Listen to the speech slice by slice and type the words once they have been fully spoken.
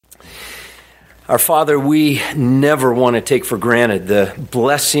Our Father, we never want to take for granted the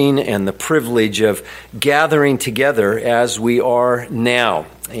blessing and the privilege of gathering together as we are now.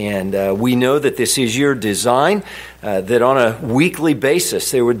 And we know that this is your design, that on a weekly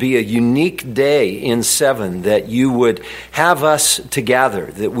basis there would be a unique day in 7 that you would have us to gather,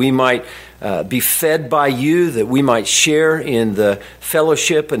 that we might be fed by you, that we might share in the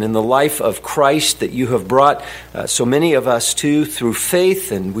fellowship and in the life of Christ that you have brought so many of us to through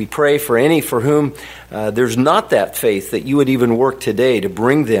faith. And we pray for any for whom there's not that faith, that you would even work today to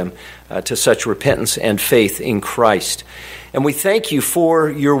bring them to such repentance and faith in Christ. And we thank you for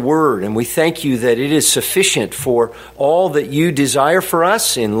your word, and we thank you that it is sufficient for all that you desire for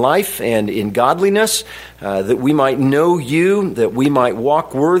us in life and in godliness, that we might know you, that we might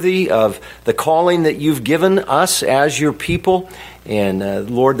walk worthy of the calling that you've given us as your people.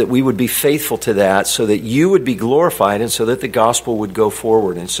 And Lord, that we would be faithful to that so that you would be glorified and so that the gospel would go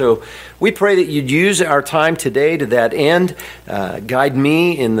forward. And so we pray that you'd use our time today to that end. Guide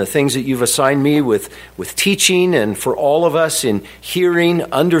me in the things that you've assigned me with teaching, and for all of us in hearing,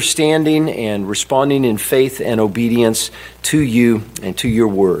 understanding, and responding in faith and obedience to you and to your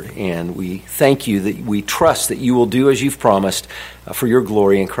word. And we thank you that we trust that you will do as you've promised for your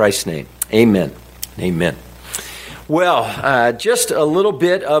glory in Christ's name. Amen. Amen. Well, just a little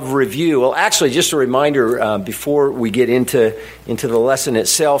bit of review. Well, actually, just a reminder before we get into the lesson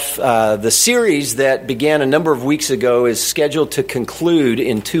itself. The series that began a number of weeks ago is scheduled to conclude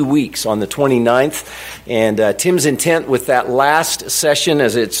in 2 weeks on the 29th. And Tim's intent with that last session,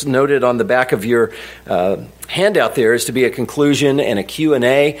 as it's noted on the back of your handout there, is to be a conclusion and a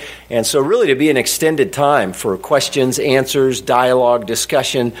Q&A, and so really to be an extended time for questions, answers, dialogue,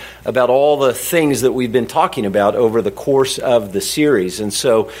 discussion about all the things that we've been talking about over the course of the series. And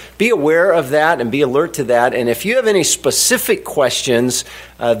so be aware of that and be alert to that. And if you have any specific questions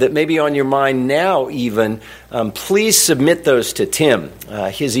that may be on your mind now even, please submit those to Tim.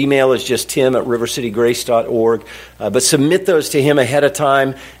 His email is just tim@rivercitygrace.org, but submit those to him ahead of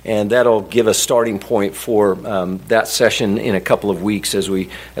time, and that'll give a starting point for that session in a couple of weeks as we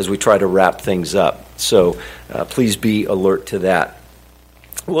try to wrap things up. So please be alert to that.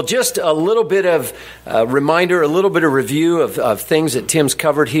 Well, just a little bit of reminder, a little bit of review of things that Tim's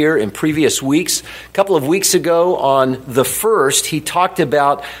covered here in previous weeks. A couple of weeks ago on the 1st, he talked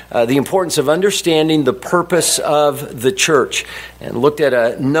about the importance of understanding the purpose of the church and looked at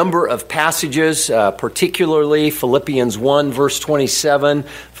a number of passages, particularly Philippians 1, verse 27,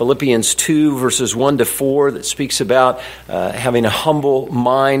 Philippians 2, verses 1 to 4, that speaks about having a humble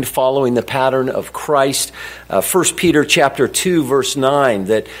mind following the pattern of Christ. 1 Peter chapter 2, verse 9,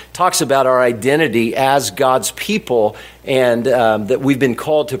 that talks about our identity as God's people, and that we've been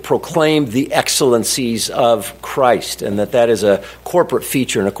called to proclaim the excellencies of Christ, and that is a corporate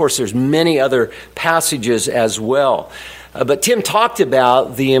feature. And of course, there's many other passages as well. But Tim talked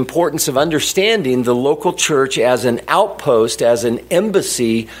about the importance of understanding the local church as an outpost, as an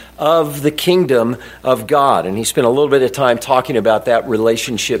embassy of the kingdom of God. And he spent a little bit of time talking about that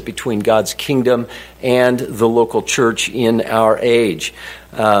relationship between God's kingdom and the local church in our age.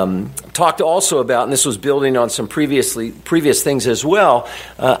 Talked also about, and this was building on some previous things as well,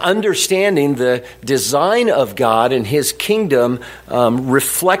 understanding the design of God and his kingdom,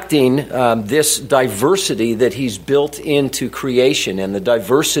 reflecting this diversity that he's built into creation, and the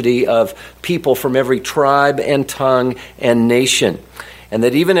diversity of people from every tribe and tongue and nation. And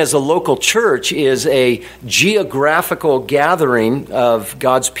that even as a local church is a geographical gathering of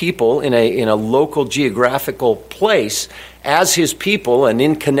God's people in a local geographical place, as his people and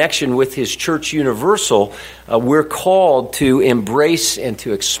in connection with his church universal, we're called to embrace and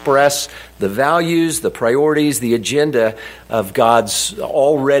to express the values, the priorities, the agenda of God's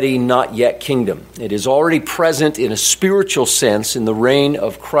already not yet kingdom. It is already present in a spiritual sense in the reign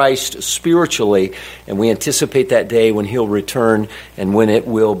of Christ spiritually, and we anticipate that day when he'll return and when it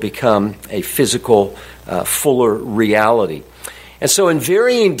will become a physical, fuller reality. And so in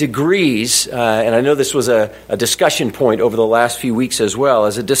varying degrees, and I know this was a discussion point over the last few weeks as well,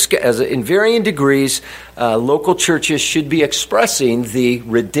 in varying degrees, local churches should be expressing the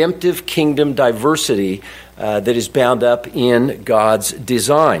redemptive kingdom diversity that is bound up in God's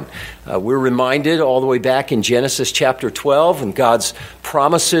design. We're reminded all the way back in Genesis chapter 12 and God's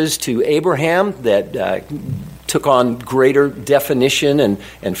promises to Abraham that took on greater definition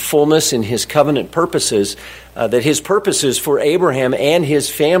and fullness in his covenant purposes, that his purposes for Abraham and his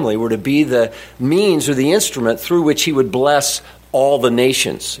family were to be the means or the instrument through which he would bless all the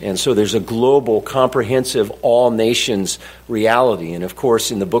nations. And so there's a global, comprehensive, all nations reality. And of course,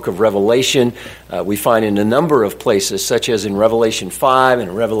 in the book of Revelation, we find in a number of places, such as in Revelation 5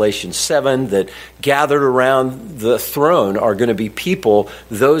 and Revelation 7, that gathered around the throne are going to be people,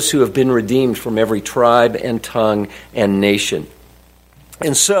 those who have been redeemed from every tribe and tongue and nation.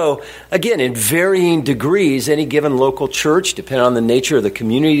 And so, again, in varying degrees, any given local church, depending on the nature of the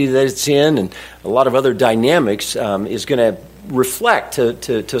community that it's in and a lot of other dynamics, is going to reflect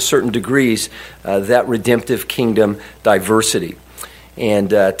to certain degrees that redemptive kingdom diversity.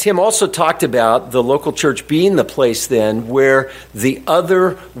 And Tim also talked about the local church being the place then where the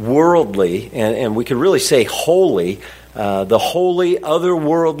otherworldly, and we could really say holy, the holy,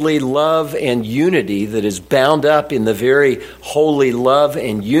 otherworldly love and unity that is bound up in the very holy love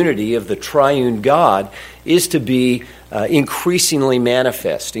and unity of the triune God is to be increasingly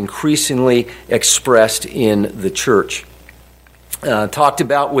manifest, increasingly expressed in the church. Talked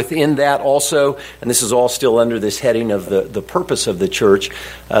about within that also, and this is all still under this heading of the purpose of the church,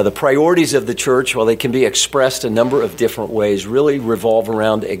 the priorities of the church, while they can be expressed a number of different ways, really revolve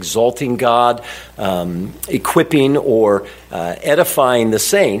around exalting God, equipping or edifying the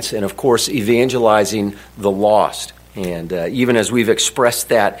saints, and of course evangelizing the lost. And even as we've expressed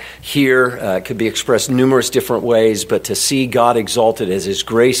that here, it could be expressed numerous different ways, but to see God exalted as His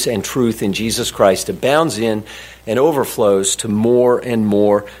grace and truth in Jesus Christ abounds in and overflows to more and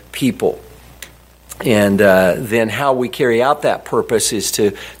more people. And then how we carry out that purpose is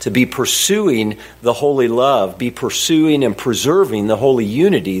to be pursuing the holy love, be pursuing and preserving the holy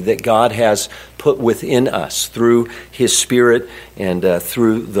unity that God has put within us through His Spirit and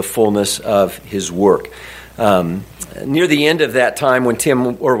through the fullness of His work. Near the end of that time when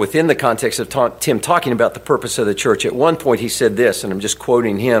within the context of Tim talking about the purpose of the church, at one point he said this, and I'm just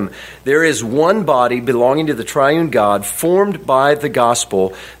quoting him, "There is one body belonging to the triune God, formed by the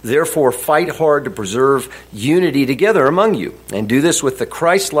gospel. Therefore fight hard to preserve unity together among you, and do this with the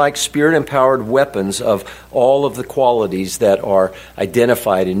Christ-like Spirit-empowered weapons of all of the qualities that are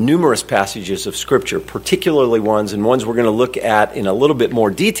identified in numerous passages of Scripture, particularly ones we're going to look at in a little bit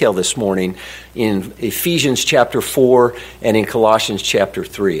more detail this morning in Ephesians chapter 4 and in Colossians chapter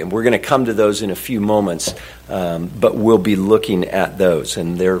 3. And we're going to come to those in a few moments, but we'll be looking at those.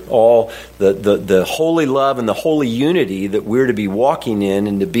 And they're all the holy love and the holy unity that we're to be walking in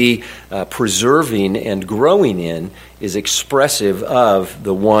and to be preserving and growing in is expressive of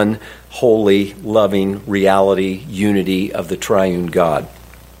the one holy, loving reality, unity of the triune God.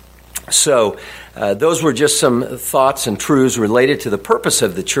 So, those were just some thoughts and truths related to the purpose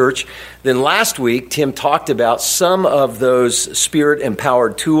of the church. Then last week, Tim talked about some of those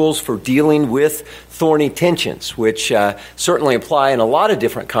Spirit-empowered tools for dealing with thorny tensions, which certainly apply in a lot of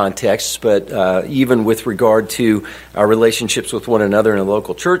different contexts, but even with regard to our relationships with one another in a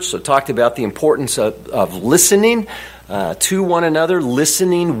local church. So talked about the importance of listening to one another,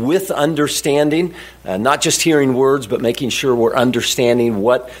 listening with understanding, not just hearing words, but making sure we're understanding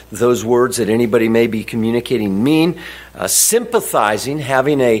what those words that anybody may be communicating mean. Sympathizing,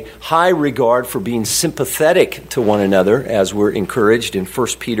 having a high regard for being sympathetic to one another, as we're encouraged in 1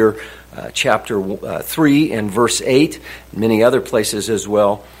 Peter chapter 3 and verse 8, many other places as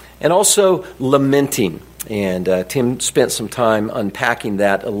well. And also lamenting. And Tim spent some time unpacking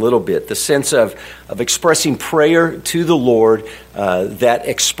that a little bit. The sense of expressing prayer to the Lord that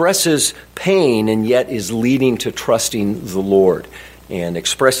expresses pain and yet is leading to trusting the Lord. And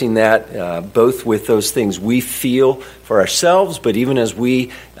expressing that both with those things we feel for ourselves, but even as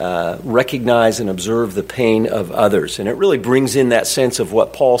we recognize and observe the pain of others. And it really brings in that sense of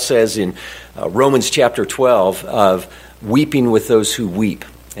what Paul says in Romans chapter 12 of weeping with those who weep,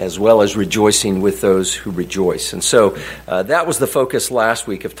 as well as rejoicing with those who rejoice. And so that was the focus last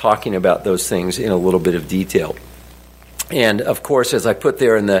week of talking about those things in a little bit of detail. And, of course, as I put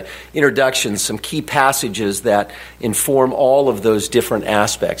there in the introduction, some key passages that inform all of those different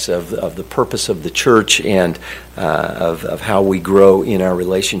aspects of the purpose of the church and of how we grow in our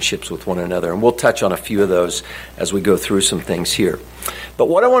relationships with one another. And we'll touch on a few of those as we go through some things here. But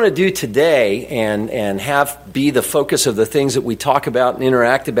what I want to do today and have be the focus of the things that we talk about and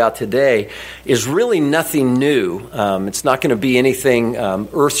interact about today is really nothing new. It's not going to be anything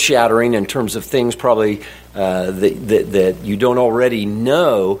earth-shattering in terms of things probably that you don't already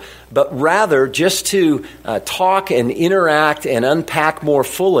know, but rather just to talk and interact and unpack more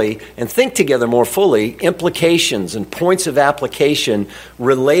fully and think together more fully implications and points of application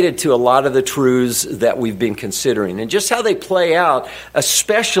related to a lot of the truths that we've been considering and just how they play out,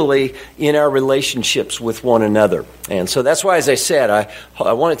 especially in our relationships with one another. And so that's why, as I said,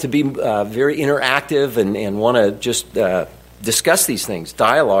 I want it to be very interactive and want to just discuss these things,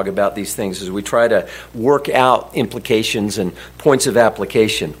 dialogue about these things as we try to work out implications and points of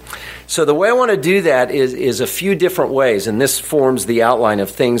application. So the way I want to do that is a few different ways, and this forms the outline of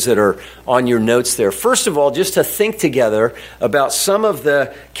things that are on your notes there. First of all, just to think together about some of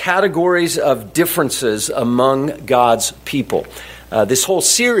the categories of differences among God's people. This whole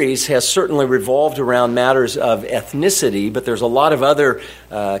series has certainly revolved around matters of ethnicity, but there's a lot of other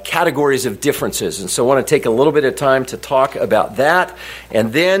categories of differences. And so I want to take a little bit of time to talk about that,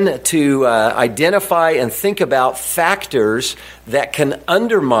 and then to identify and think about factors that can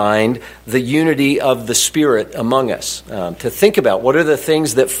undermine the unity of the Spirit among us. To think about what are the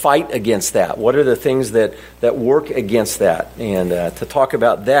things that fight against that? What are the things that work against that? And to talk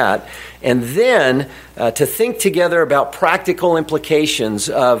about that. And then to think together about practical implications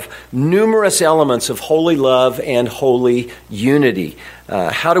of numerous elements of holy love and holy unity.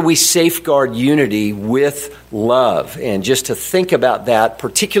 How do we safeguard unity with love? And just to think about that,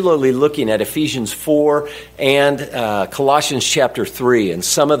 particularly looking at Ephesians 4 and Colossians chapter 3, and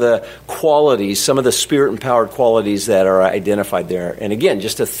some of the qualities, some of the Spirit-empowered qualities that are identified there. And again,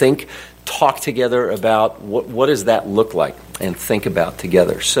 just to talk together about what does that look like, and think about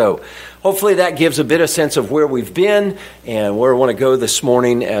together. So hopefully that gives a bit of sense of where we've been and where we want to go this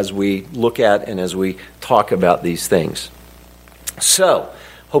morning as we look at and as we talk about these things. So,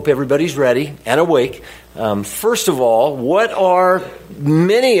 hope everybody's ready and awake. First of all, what are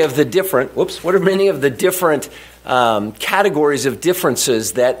many of the different categories of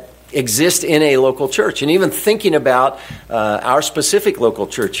differences that exist in a local church? And even thinking about our specific local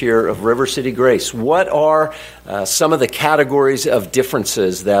church here of River City Grace, what are some of the categories of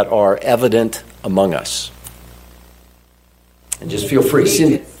differences that are evident among us? And just feel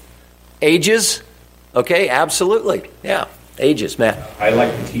free. Ages? Okay, absolutely. Yeah. Ages, Matt. I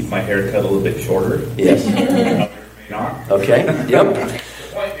like to keep my hair cut a little bit shorter. Yes. Not. Okay. Yep. The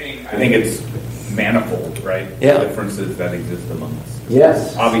point being, I think it's manifold, right? Yeah. The differences that exist among us.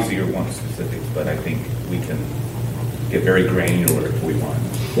 Yes. Obviously, you want specifics, but I think we can get very granular if we want.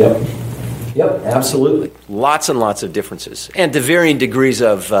 Yep. Absolutely. Lots and lots of differences, and to varying degrees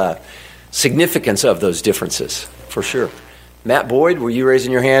of significance of those differences, for sure. Matt Boyd, were you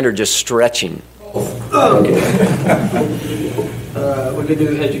raising your hand or just stretching? We could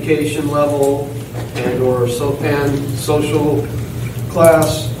do education level and social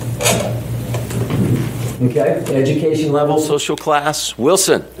class. Okay, education level, social class.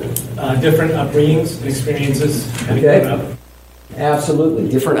 Wilson. Different upbringings and experiences. Okay. Absolutely.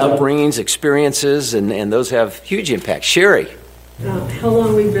 Different upbringings, experiences, and those have huge impact. Sherry. How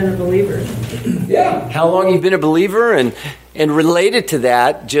long we've been a believer. Yeah. How long you've been a believer, and related to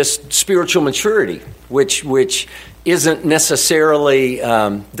that, just spiritual maturity, which isn't necessarily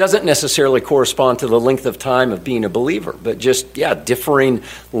doesn't necessarily correspond to the length of time of being a believer, but just differing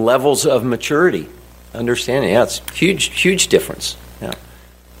levels of maturity, understanding. Yeah, it's huge difference. Yeah.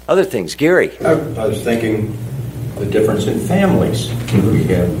 Other things, Gary. I was thinking the difference in families. We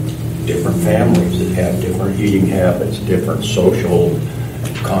have different families that have different eating habits, different social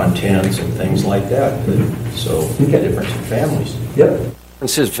contents, and things like that. So, difference in families. Yep.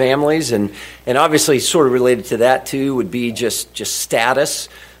 Differences in families, and obviously sort of related to that too would be just status,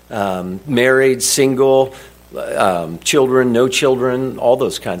 married, single, children, no children, all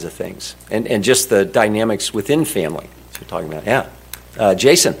those kinds of things, and just the dynamics within family. That's what we're talking about. Yeah.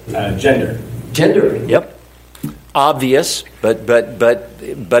 Jason. Gender. Yep. Obvious,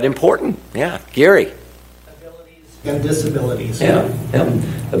 but important. Yeah. Gary. Abilities and disabilities. Yeah.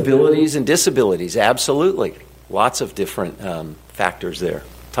 Abilities and disabilities. Absolutely. Lots of different factors there.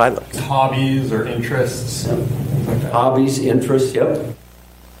 Tyler. Hobbies or interests. Yep. Hobbies, interests. Yep.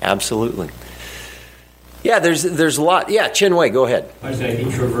 Absolutely. Yeah. There's a lot. Yeah. Chinwei, go ahead. I was saying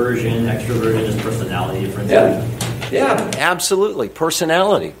introversion, extroversion is personality differences. Yeah, absolutely.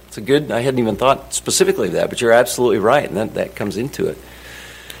 Personality. It's a good, I hadn't even thought specifically of that, but you're absolutely right, and that comes into it.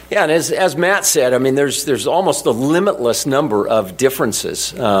 Yeah, and as Matt said, I mean, there's almost a limitless number of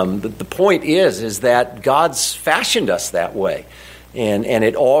differences. The point is that God's fashioned us that way, and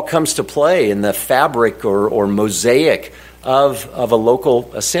it all comes to play in the fabric or mosaic of a local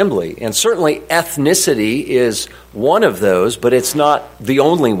assembly. And certainly ethnicity is one of those, but it's not the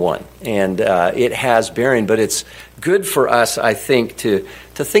only one. And it has bearing, but it's good for us, I think, to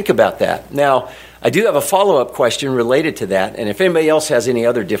think about that. Now, I do have a follow-up question related to that, and if anybody else has any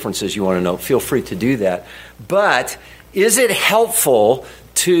other differences you want to know, feel free to do that. But is it helpful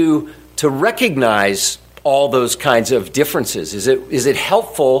to recognize all those kinds of differences? Is it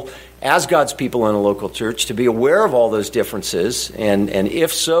helpful as God's people in a local church to be aware of all those differences, and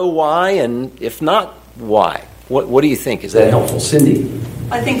if so, why, and if not, why? What do you think? Is that helpful? Cindy?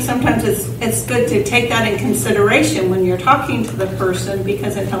 I think sometimes it's good to take that in consideration when you're talking to the person,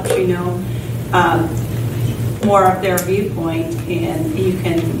 because it helps you know more of their viewpoint, and you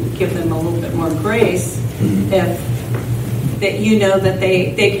can give them a little bit more grace if that you know that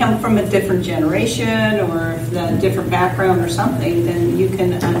they come from a different generation or a different background or something, then you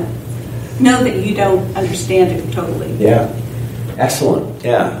can know that you don't understand it totally. Yeah. Excellent.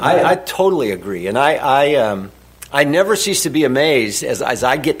 Yeah, I totally agree. And I never cease to be amazed as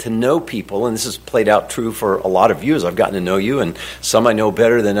I get to know people, and this has played out true for a lot of you as I've gotten to know you, and some I know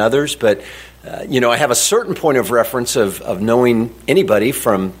better than others, but I have a certain point of reference of knowing anybody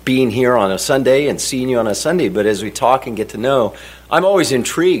from being here on a Sunday and seeing you on a Sunday, but as we talk and get to know, I'm always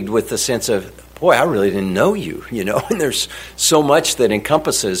intrigued with the sense of, boy, I really didn't know you, and there's so much that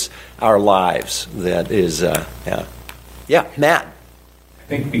encompasses our lives that is, Yeah, Matt. I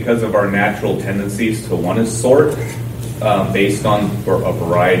think because of our natural tendencies to want to sort based on for a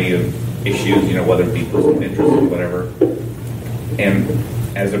variety of issues, whether it be personal interest or whatever, and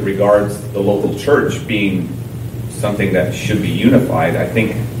as it regards the local church being something that should be unified, I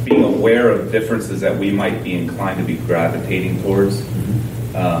think being aware of differences that we might be inclined to be gravitating towards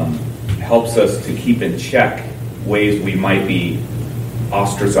helps us to keep in check ways we might be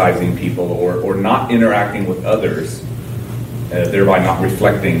ostracizing people or not interacting with others, thereby not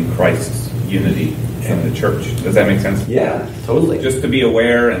reflecting Christ's unity in the church. Does that make sense? Yeah, totally. Just to be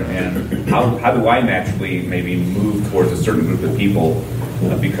aware and how do I naturally maybe move towards a certain group of people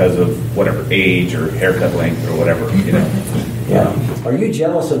because of whatever age or haircut length or whatever, Yeah. Are you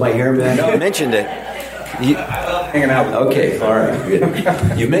jealous of my hair, Matt? No, I mentioned it. I love hanging out with Okay, all right.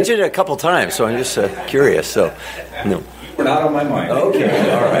 Good. You mentioned it a couple times, so I'm just curious. So, no. We're not on my mind.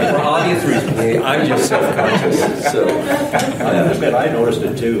 Okay, all right. For obvious reasons. I'm just self-conscious. So, I admit I noticed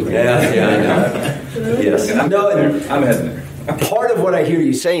it too. Yeah, I know. Yes. And I'm hesitant. Part of what I hear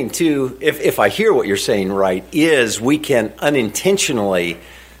you saying, too, if I hear what you're saying right, is we can unintentionally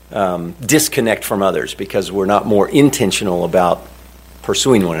disconnect from others because we're not more intentional about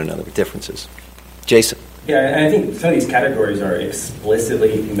pursuing one another with differences. Jason? Yeah, and I think some of these categories are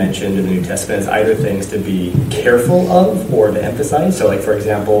explicitly mentioned in the New Testament as either things to be careful of or to emphasize. So, like, for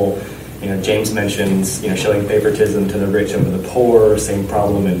example, James mentions, showing favoritism to the rich over the poor, same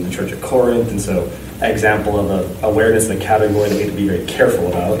problem in the Church of Corinth, and so an example of an awareness in the category that we have to be very careful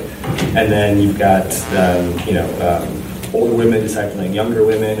about. And then you've got, older women discipling younger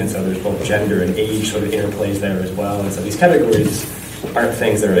women, and so there's both gender and age sort of interplays there as well. And so these categories aren't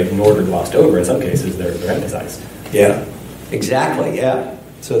things that are ignored or glossed over. In some cases, they're emphasized. Yeah, exactly, yeah.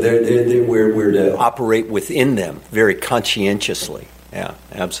 So we're to operate within them very conscientiously. Yeah,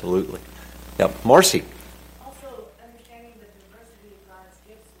 absolutely. Yeah, Marcy. Also, understanding the diversity of God's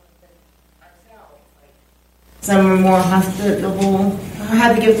gifts within ourselves. Some are more hospitable,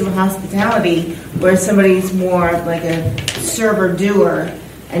 have the gift of hospitality, where somebody's more of like a server-doer,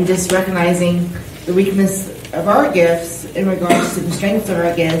 and just recognizing the weakness of our gifts in regards to the strengths of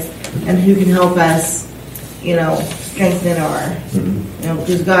our gifts and who can help us, strengthen our,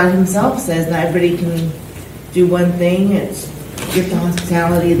 because God himself says not everybody can do one thing. It's the gift of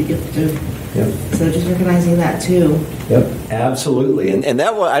hospitality, the gift of, so just recognizing that too. Yep, absolutely. And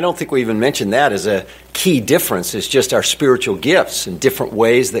that I don't think we even mentioned that as a key difference is just our spiritual gifts and different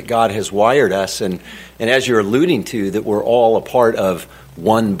ways that God has wired us. And as you're alluding to, that we're all a part of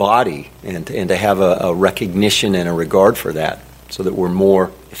one body and to have a recognition and a regard for that so that we're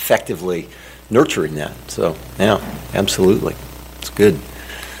more effectively nurturing that. So, yeah, absolutely. It's good.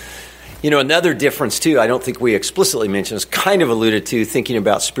 Another difference, too, I don't think we explicitly mentioned, is kind of alluded to thinking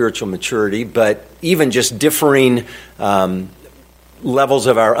about spiritual maturity, but even just differing levels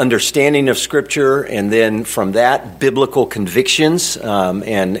of our understanding of Scripture, and then from that, biblical convictions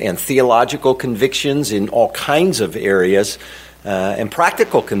and theological convictions in all kinds of areas, and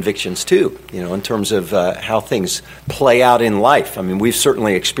practical convictions, too, in terms of how things play out in life. I mean, we've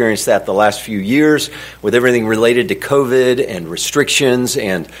certainly experienced that the last few years with everything related to COVID and restrictions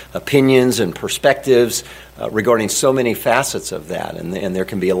and opinions and perspectives regarding so many facets of that, and there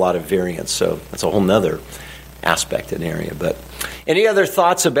can be a lot of variance. So that's a whole nother aspect and area. But any other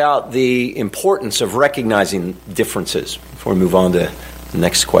thoughts about the importance of recognizing differences before we move on to the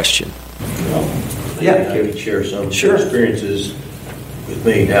next question? I can share some experiences with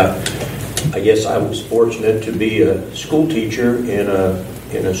me. Now, I guess I was fortunate to be a school teacher in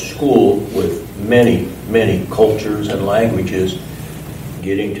a school with many, many cultures and languages.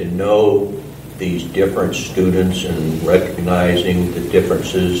 Getting to know these different students and recognizing the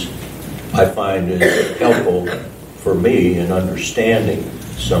differences, I find is helpful for me in understanding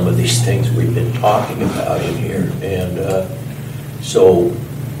some of these things we've been talking about in here. And so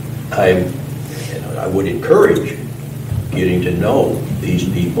I would encourage getting to know these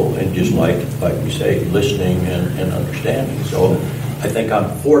people and just like we say, listening and understanding. So I think I'm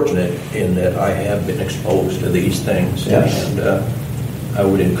fortunate in that I have been exposed to these things. Yes. And I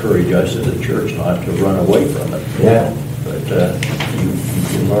would encourage us as a church not to run away from it. Yeah. But you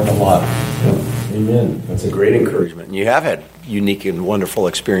can learn a lot. Amen. That's a great encouragement. And you have had unique and wonderful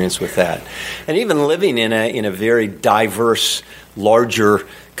experience with that. And even living in a very diverse, larger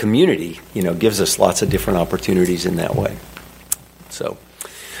community, gives us lots of different opportunities in that way. So,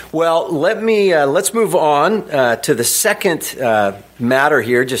 well, let's move on to the second matter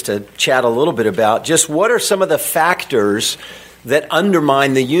here, just to chat a little bit about just what are some of the factors that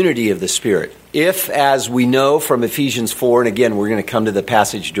undermine the unity of the Spirit. If, as we know from Ephesians 4, and again, we're going to come to the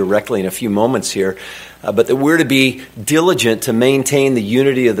passage directly in a few moments here, but that we're to be diligent to maintain the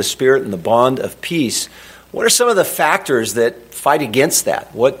unity of the Spirit and the bond of peace, what are some of the factors that fight against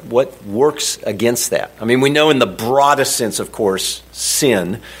that? What works against that? I mean, we know in the broadest sense, of course,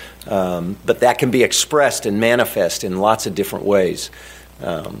 sin, but that can be expressed and manifest in lots of different ways.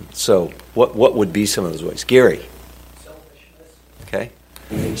 So what would be some of those ways? Gary? Okay.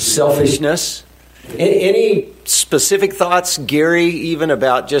 Selfishness. Any specific thoughts, Gary, even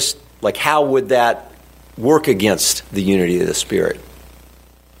about just like how would that work against the unity of the Spirit?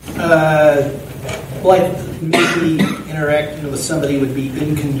 Like maybe interacting with somebody would be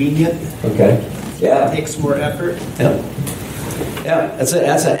inconvenient. Okay. Yeah. It takes more effort. Yeah. That's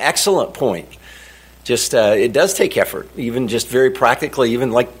an excellent point. Just it does take effort, even just very practically,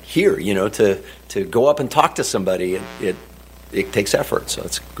 even like here, to go up and talk to somebody. It takes effort, so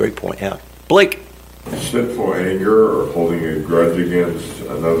it's a great point. Yeah, Blake. Sinful anger or holding a grudge against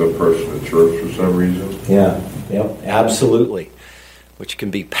another person at church for some reason. Yeah. Yep. Absolutely. Which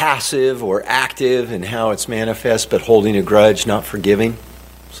can be passive or active in how it's manifest, but holding a grudge, not forgiving.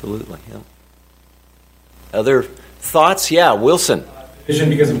 Absolutely. Yeah. Other thoughts? Yeah, Wilson. Division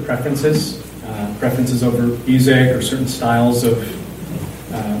because of preferences. Preferences over music or certain styles of,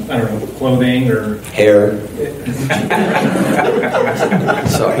 clothing or hair.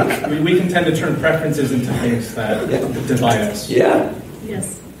 Sorry. We can tend to turn preferences into things that divide us. Yeah.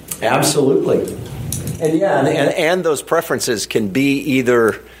 Yes. Absolutely. And those preferences can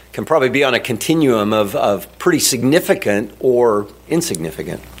probably be on a continuum of pretty significant or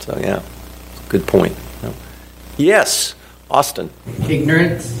insignificant. So yeah, good point. Yes, Austin.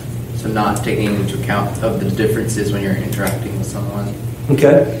 Ignorance. So not taking into account of the differences when you're interacting with someone.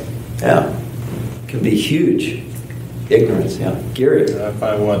 Okay. Yeah. Can be huge. Ignorance, yeah. Gary. I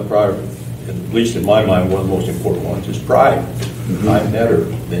find at least in my mind, one of the most important ones is pride. Mm-hmm. I'm better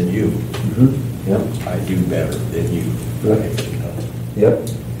than you. Mm-hmm. Yep. I do better than you. Right. Yep.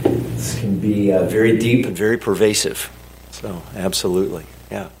 This can be very deep and very pervasive. So, absolutely.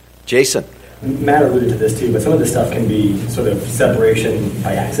 Yeah. Jason. Matt alluded to this too, but some of this stuff can be sort of separation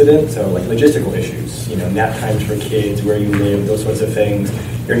by accident. So like logistical issues, nap times for kids, where you live, those sorts of things.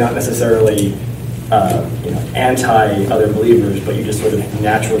 You're not necessarily anti other believers, but you just sort of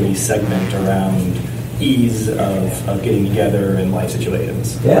naturally segment around ease of getting together in life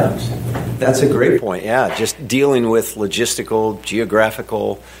situations. Yeah, that's a great point. Yeah, just dealing with logistical,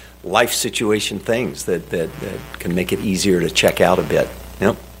 geographical, life situation things that can make it easier to check out a bit.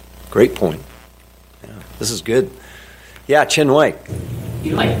 Yep, great point. This is good. Yeah, Chen Wei.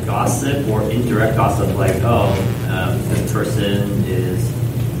 Like gossip or indirect gossip, like, this person is,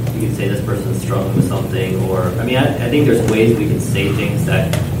 you can say this person's struggling with something, or, I think there's ways we can say things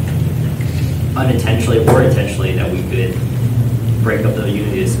that unintentionally or intentionally that we could break up the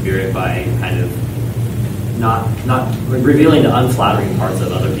unity of spirit by kind of not revealing the unflattering parts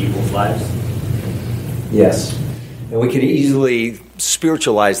of other people's lives. Yes. And we could easily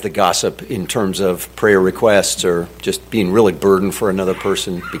spiritualize the gossip in terms of prayer requests or just being really burdened for another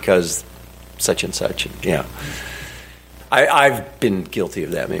person because such and such. Yeah. I've been guilty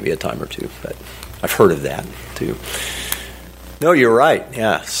of that maybe a time or two, but I've heard of that too. No, you're right.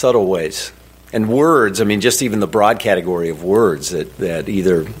 Yeah, subtle ways. And words, just even the broad category of words that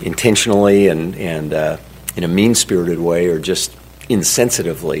either intentionally and in a mean-spirited way or just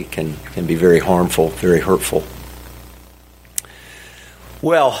insensitively can be very harmful, very hurtful.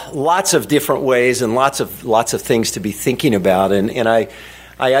 Well, lots of different ways and lots of things to be thinking about, and I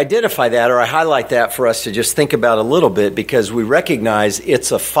identify that or I highlight that for us to just think about a little bit because we recognize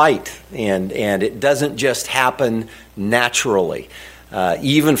it's a fight and it doesn't just happen naturally.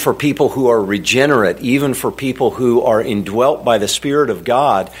 Even for people who are regenerate, even for people who are indwelt by the Spirit of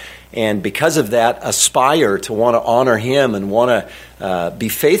God, and because of that, aspire to want to honor Him and want to be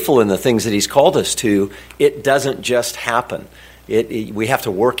faithful in the things that He's called us to, it doesn't just happen. We have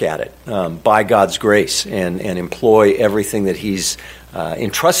to work at it by God's grace and employ everything that He's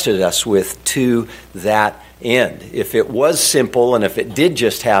entrusted us with to that end. If it was simple and if it did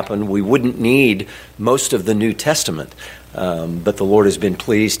just happen, we wouldn't need most of the New Testament. But the Lord has been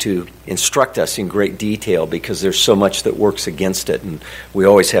pleased to instruct us in great detail because there's so much that works against it, and we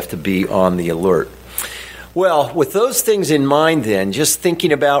always have to be on the alert. Well, with those things in mind then, just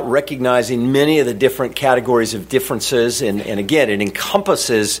thinking about recognizing many of the different categories of differences, and again, it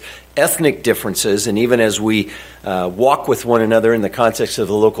encompasses ethnic differences, and even as we walk with one another in the context of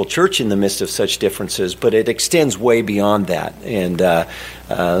the local church in the midst of such differences, but it extends way beyond that, and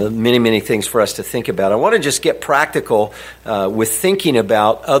many, many things for us to think about. I want to just get practical with thinking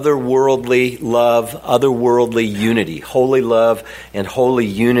about otherworldly love, otherworldly unity, holy love and holy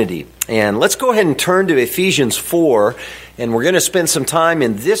unity. And let's go ahead and turn to Ephesians 4, and we're going to spend some time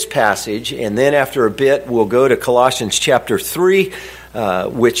in this passage, and then after a bit we'll go to Colossians chapter 3,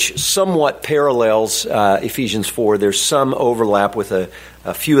 which somewhat parallels Ephesians 4. There's some overlap with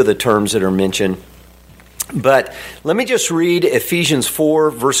a few of the terms that are mentioned. But let me just read Ephesians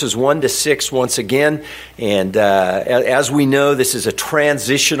 4, verses 1 to 6 once again. And as we know, this is a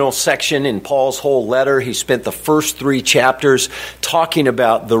transitional section in Paul's whole letter. He spent the first 3 chapters talking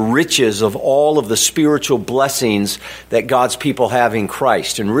about the riches of all of the spiritual blessings that God's people have in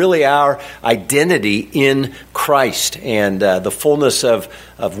Christ, and really our identity in Christ, and the fullness of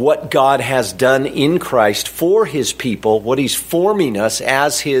what God has done in Christ for His people, what He's forming us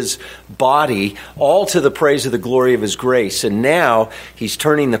as His body, all to the praise of the glory of His grace. And now He's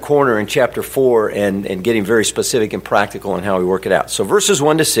turning the corner in chapter 4 and getting very specific and practical in how we work it out. So verses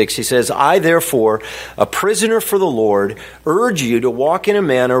 1 to 6, he says, I therefore, a prisoner for the Lord, urge you to walk in a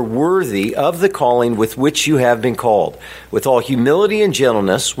manner worthy of the calling with which you have been called, with all humility and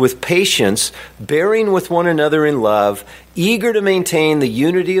gentleness, with patience, bearing with one another in love, eager to maintain the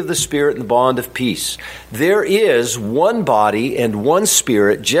unity of the Spirit and the bond of peace. There is one body and one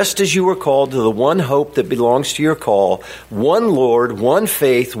Spirit, just as you were called to the one hope that belongs to your call, one Lord, one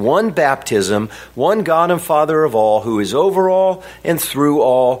faith, one baptism, one God and Father of all, who is over all and through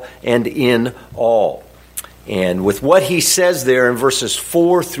all and in all. And with what he says there in verses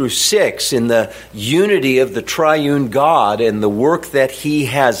 4 through 6, in the unity of the triune God and the work that He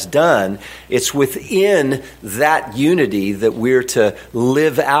has done, it's within that unity that we're to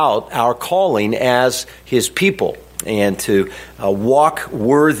live out our calling as His people and to walk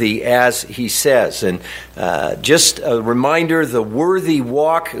worthy, as he says. And just a reminder, the worthy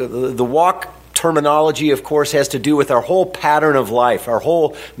walk, the walk terminology, of course, has to do with our whole pattern of life, our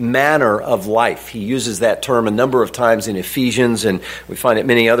whole manner of life. He uses that term a number of times in Ephesians, and we find it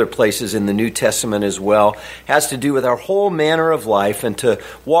many other places in the New Testament as well. It has to do with our whole manner of life, and to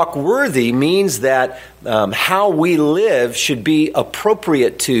walk worthy means that how we live should be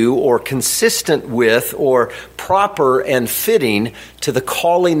appropriate to or consistent with or proper and fitting to the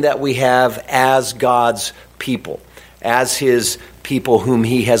calling that we have as God's people, as His people whom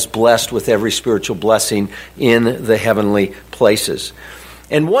He has blessed with every spiritual blessing in the heavenly places.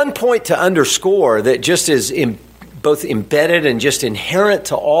 And one point to underscore that just is both embedded and just inherent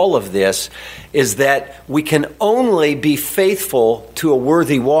to all of this is that we can only be faithful to a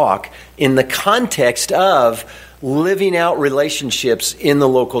worthy walk in the context of living out relationships in the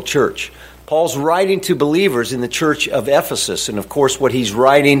local church. Paul's writing to believers in the church of Ephesus, and of course what he's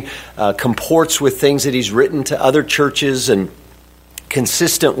writing comports with things that he's written to other churches and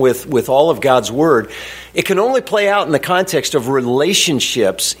consistent with all of God's Word. It can only play out in the context of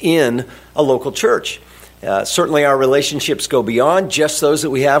relationships in a local church. Certainly our relationships go beyond just those that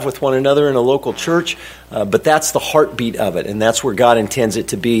we have with one another in a local church, but that's the heartbeat of it, and that's where God intends it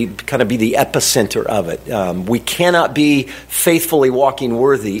to be, kind of be the epicenter of it. We cannot be faithfully walking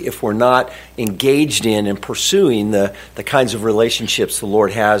worthy if we're not engaged in and pursuing the kinds of relationships the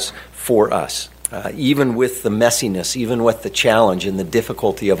Lord has for us. Even with the messiness, even with the challenge and the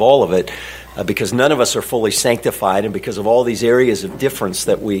difficulty of all of it, because none of us are fully sanctified, and because of all these areas of difference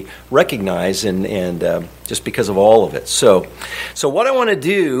that we recognize, and just because of all of it. So what I want to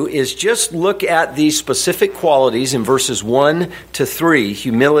do is just look at these specific qualities in verses 1 to 3,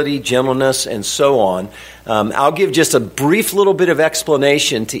 humility, gentleness, and so on. I'll give just a brief little bit of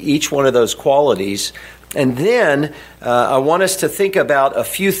explanation to each one of those qualities. And then I want us to think about a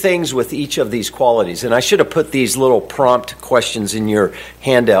few things with each of these qualities. And I should have put these little prompt questions in your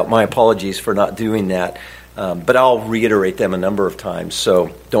handout. My apologies for not doing that. but I'll reiterate them a number of times,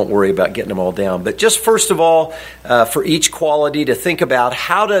 so don't worry about getting them all down. But just first of all, for each quality, to think about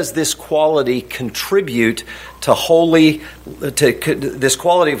how does this quality contribute to this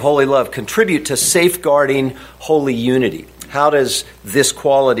quality of holy love contribute to safeguarding holy unity? How does this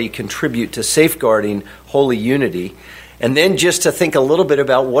quality contribute to safeguarding holy unity? And then just to think a little bit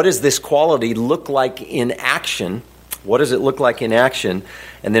about what does this quality look like in action? What does it look like in action?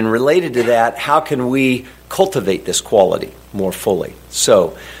 And then related to that, how can we cultivate this quality more fully?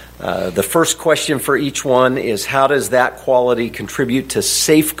 So the first question for each one is, how does that quality contribute to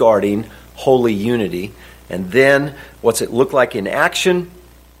safeguarding holy unity? And then what's it look like in action?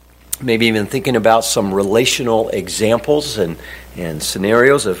 Maybe even thinking about some relational examples and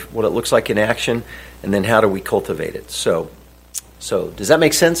scenarios of what it looks like in action. And then how do we cultivate it? So does that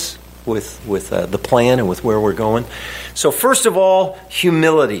make sense with the plan and with where we're going? So first of all,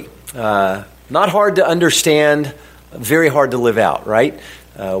 humility. Not hard to understand, very hard to live out, right?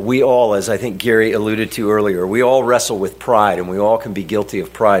 We all, as I think Gary alluded to earlier, we all wrestle with pride, and we all can be guilty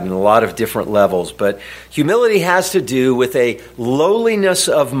of pride in a lot of different levels. But humility has to do with a lowliness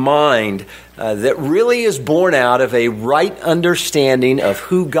of mind that really is born out of a right understanding of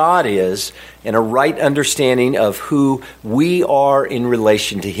who God is and a right understanding of who we are in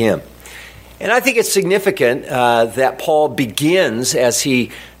relation to Him. And I think it's significant that Paul begins, as he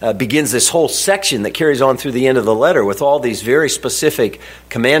begins this whole section that carries on through the end of the letter with all these very specific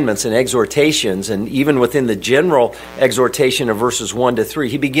commandments and exhortations, and even within the general exhortation of verses 1 to 3,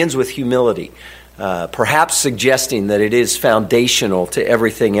 he begins with humility, perhaps suggesting that it is foundational to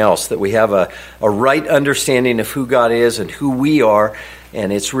everything else, that we have a right understanding of who God is and who we are,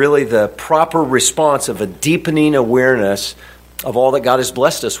 and it's really the proper response of a deepening awareness of all that God has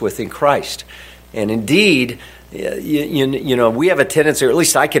blessed us with in Christ. And indeed, you know, we have a tendency, or at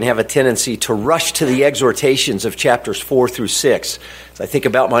least I can have a tendency, to rush to the exhortations of chapters 4 through 6. As I think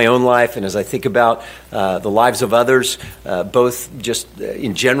about my own life and as I think about the lives of others, both just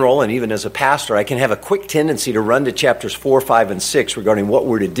in general and even as a pastor, I can have a quick tendency to run to chapters 4, 5, and 6 regarding what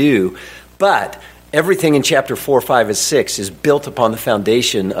we're to do. But everything in chapter 4, 5, and 6 is built upon the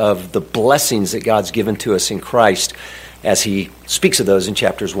foundation of the blessings that God's given to us in Christ, as he speaks of those in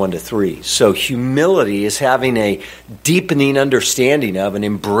chapters 1 to 3. So humility is having a deepening understanding of and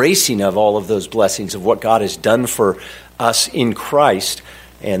embracing of all of those blessings of what God has done for us in Christ,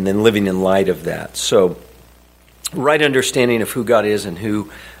 and then living in light of that. So right understanding of who God is and who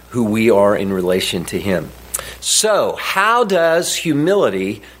we are in relation to Him. So how does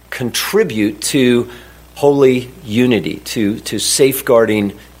humility contribute to holy unity, to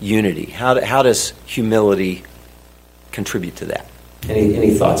safeguarding unity? How does humility contribute to that?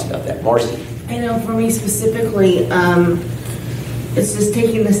 Any thoughts about that? Marcy? I know for me specifically, it's just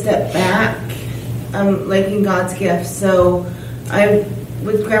taking a step back, liking God's gift. So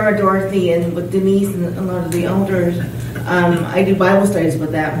with Grandma Dorothy and with Denise and a lot of the elders, I do Bible studies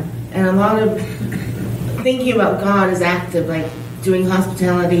with them. And a lot of thinking about God is active, like doing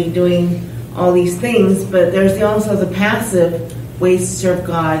hospitality, doing all these things, but there's also the passive ways to serve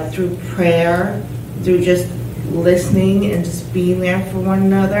God through prayer, through just listening and just being there for one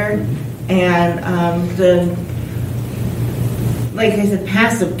another, and like I said,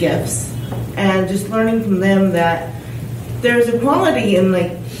 passive gifts, and just learning from them that there's a quality in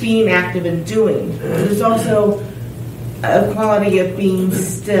like being active and doing. There's also a quality of being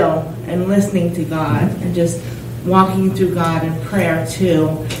still and listening to God and just walking through God in prayer too,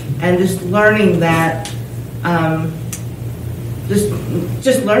 and just learning that.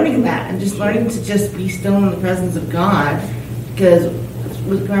 Just learning that, and just learning to just be still in the presence of God, because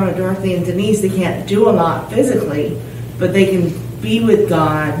with Grandma Dorothy and Denise, they can't do a lot physically, but they can be with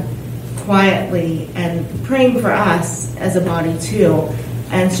God quietly and praying for us as a body too,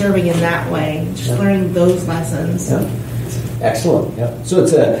 and serving in that way. Just learning those lessons. Yeah. Excellent. Yeah.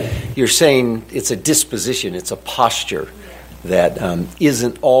 So you're saying it's a disposition, it's a posture that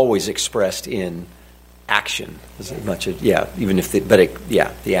isn't always expressed in action as much as, even if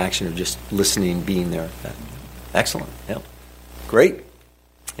the action of just listening, being there. Excellent. Yeah. Great.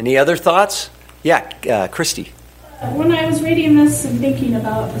 Any other thoughts? Yeah, Christy. When I was reading this and thinking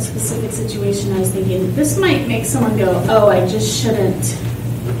about a specific situation, I was thinking this might make someone go, "Oh, I shouldn't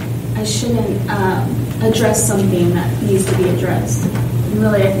address something that needs to be addressed." And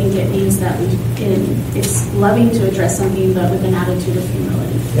really, I think it means that it's loving to address something, but with an attitude of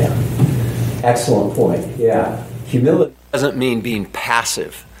humility. Yeah. Excellent point. Yeah. Humility doesn't mean being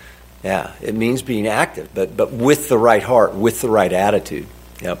passive. Yeah. It means being active, but with the right heart, with the right attitude.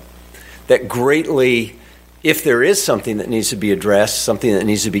 Yep. That greatly, if there is something that needs to be addressed, something that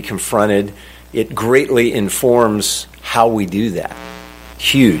needs to be confronted, it greatly informs how we do that.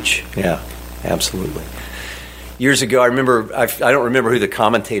 Huge. Yeah, absolutely. Years ago, I don't remember who the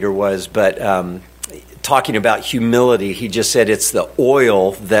commentator was, but talking about humility, he just said it's the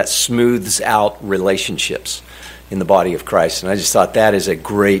oil that smooths out relationships in the body of Christ. And I just thought that is a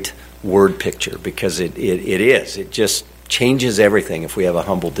great word picture, because it is. It just changes everything if we have a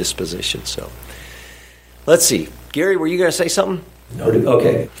humble disposition. So let's see. Gary, were you going to say something? No.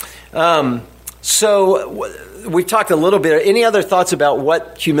 Okay. So we've talked a little bit. Any other thoughts about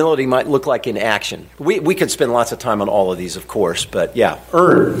what humility might look like in action? We could spend lots of time on all of these, of course, but yeah.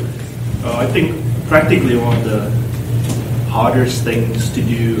 Ern. I think practically one of the hardest things to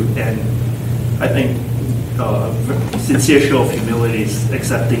do, and I think sincere show of humility is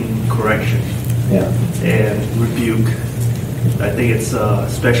accepting correction and rebuke. I think it's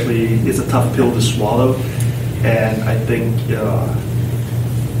it's a tough pill to swallow, and I think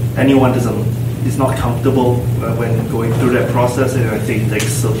anyone is not comfortable when going through that process, and I think it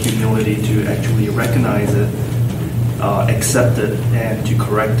takes some humility to actually recognize it, accept it, and to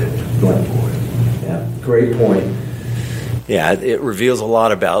correct it going forward. Yeah, great point. Yeah, it reveals a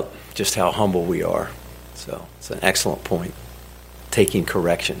lot about just how humble we are. So it's an excellent point. Taking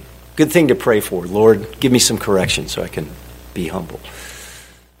correction. Good thing to pray for. Lord, give me some correction so I can be humble.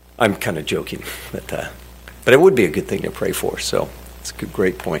 I'm kind of joking, but it would be a good thing to pray for. So it's a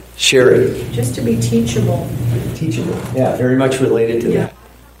great point. Sherry. Just to be teachable. Teachable. Yeah, very much related to that.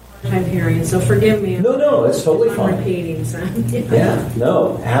 I'm hearing, so forgive me. No, it's totally fine. Repeating, so. Yeah,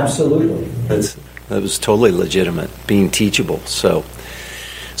 no, absolutely. That was totally legitimate, being teachable. So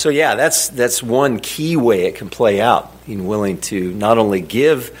yeah, that's one key way it can play out, being willing to not only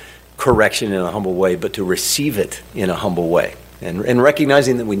give correction in a humble way, but to receive it in a humble way, and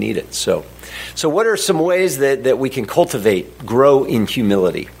recognizing that we need it. So what are some ways that we can cultivate, grow in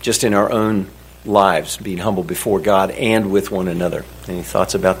humility, just in our own lives, being humble before God and with one another? Any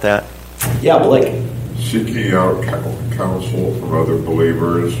thoughts about that? Yeah, Blake. Seeking out counsel from other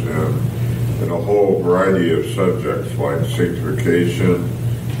believers and a whole variety of subjects like sanctification,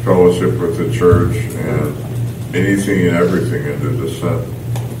 fellowship with the church, and anything and everything under the sun.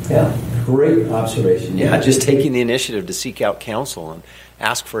 Yeah, great observation. Yeah, just taking the initiative to seek out counsel and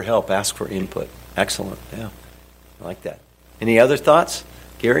ask for help, ask for input. Excellent. Yeah, I like that. Any other thoughts,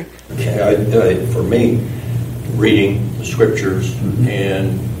 Gary? Okay, for me, reading the scriptures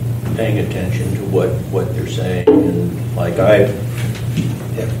and paying attention to what they're saying, and like I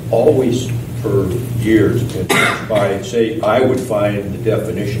have always for years I would find the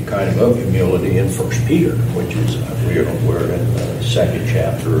definition kind of humility in 1 Peter, which is we're in the second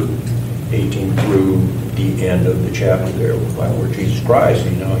chapter, 18 through the end of the chapter there, where Jesus Christ,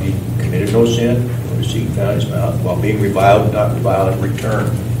 he committed no sin, no deceit found his mouth, while being reviled, not reviled in return.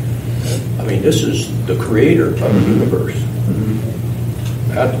 I mean, this is the creator of the universe.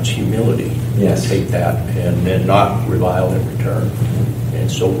 That's humility. Yes. Take that and then not revile in return. And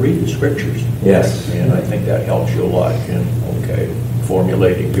so read the scriptures. Yes. And I think that helps you a lot in,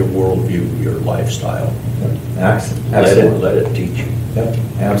 formulating your worldview, your lifestyle. Excellent. Let it teach you. Yep,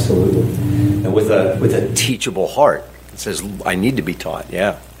 absolutely. And with a teachable heart. It says, I need to be taught.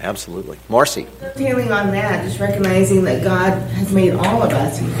 Yeah, absolutely. Marcy. Tailing on that, just recognizing that God has made all of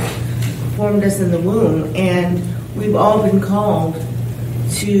us. He formed us in the womb, and we've all been called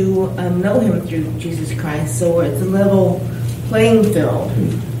to know him through Jesus Christ. So it's a level playing field.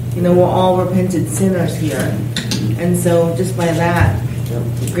 We're all repentant sinners here. And so just by that,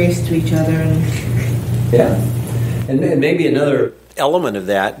 grace to each other. And maybe another element of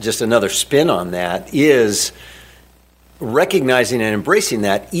that, just another spin on that, is recognizing and embracing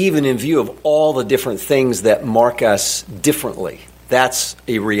that even in view of all the different things that mark us differently. That's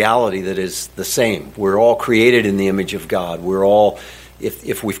a reality that is the same. We're all created in the image of God. We're all,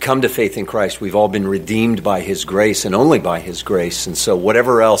 if we've come to faith in Christ, we've all been redeemed by his grace and only by his grace. And so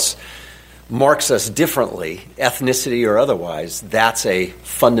whatever else marks us differently, ethnicity or otherwise, that's a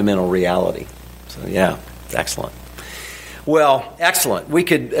fundamental reality. So yeah, it's excellent. Well, excellent. We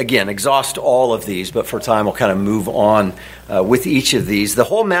could, again, exhaust all of these, but for time we'll kind of move on with each of these. The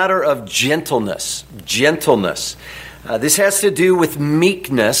whole matter of gentleness. This has to do with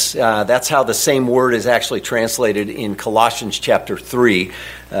meekness. That's how the same word is actually translated in Colossians chapter 3.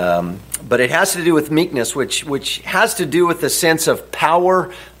 But it has to do with meekness, which has to do with the sense of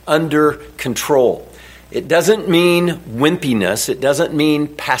power under control. It doesn't mean wimpiness. It doesn't mean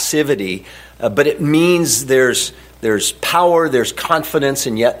passivity. But it means there's power, there's confidence,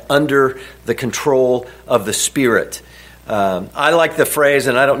 and yet under the control of the Spirit. I like the phrase,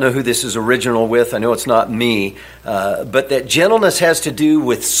 and I don't know who this is original with, I know it's not me, but that gentleness has to do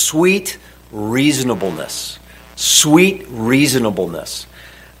with sweet, reasonableness. Sweet reasonableness.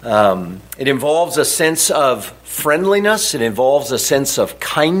 It involves a sense of friendliness. It involves a sense of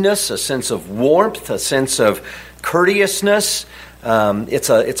kindness, a sense of warmth, a sense of courteousness.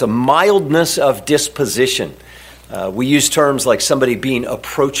 It's a mildness of disposition. We use terms like somebody being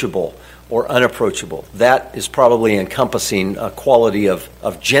approachable or unapproachable. That is probably encompassing a quality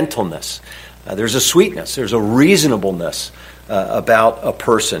of gentleness. There's a sweetness, there's a reasonableness about a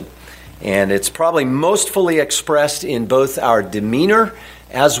person. And it's probably most fully expressed in both our demeanor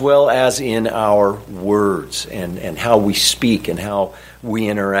as well as in our words and how we speak and how we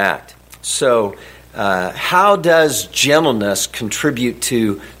interact. So, how does gentleness contribute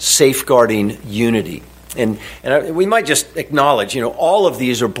to safeguarding unity? And we might just acknowledge, all of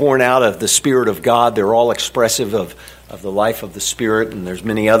these are born out of the Spirit of God. They're all expressive of the life of the Spirit, and there's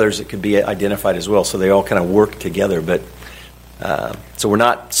many others that could be identified as well. So they all kind of work together. But so we're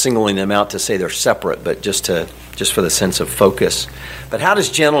not singling them out to say they're separate, but just for the sense of focus. But how does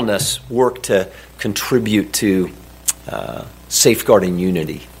gentleness work to contribute to safeguarding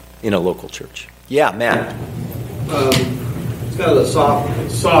unity in a local church? Yeah, Matt. It's kind of a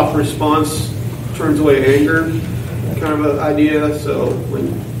soft response, turns away anger, kind of an idea. So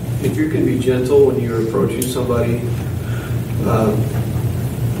if you can be gentle when you're approaching somebody,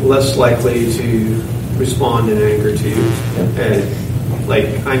 less likely to respond in anger to you. And like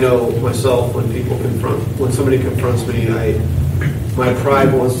I know myself, when somebody confronts me, my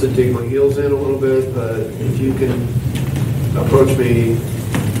pride wants to dig my heels in a little bit, but if you can approach me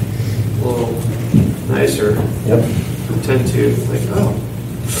a little nicer, I tend to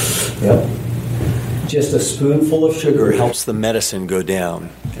Just a spoonful of sugar helps the medicine go down,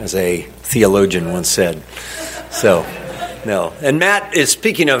 as a theologian once said. So, no. And Matt is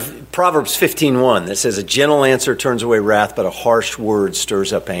speaking of Proverbs 15:1 that says, a gentle answer turns away wrath, but a harsh word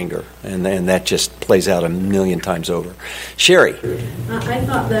stirs up anger. And that just plays out a million times over. Sherry. I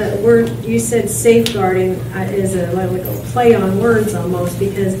thought the word you said safeguarding is like a play on words almost,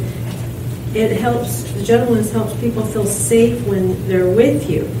 because it helps, gentleness helps people feel safe when they're with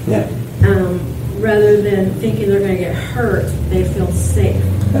you. Yeah. Rather than thinking they're going to get hurt, they feel safe.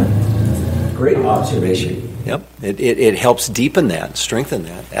 Great observation. Yep. It helps deepen that, strengthen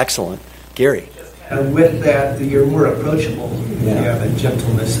that. Excellent. Gary. And with that, you're more approachable. You have a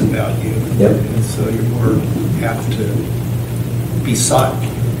gentleness about you. Yep. And so you're more apt to be sought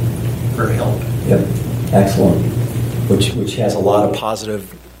for help. Yep. Excellent. Which has a lot of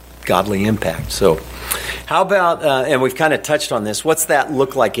positive, godly impact. So how about, and we've kind of touched on this, what's that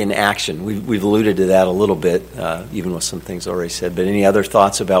look like in action? We've alluded to that a little bit, even with some things already said, but any other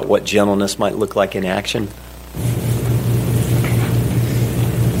thoughts about what gentleness might look like in action?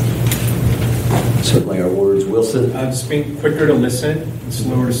 Certainly our words. Wilson? Just being quicker to listen and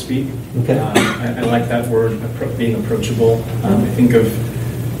slower to speak. Okay. I like that word, being approachable. I think of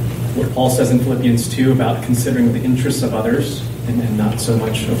what Paul says in Philippians 2 about considering the interests of others and not so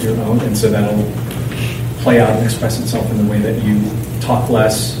much of your own. And so that'll play out and express itself in the way that you talk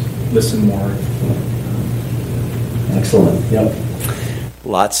less, listen more. Excellent. Yep.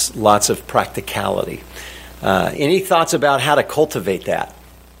 Lots of practicality. Any thoughts about how to cultivate that?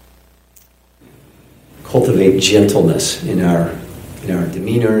 Cultivate gentleness in our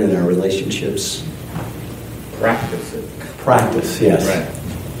demeanor, in our relationships. Practice it. Practice, yes. Right.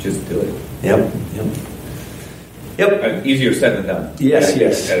 Just do it. Yep. Easier said than done. Yes.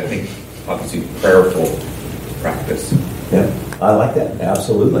 I think obviously prayerful practice. Yeah, I like that.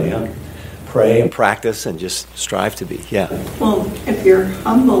 Absolutely. Yeah. Pray and practice and just strive to be. Yeah. Well, if you're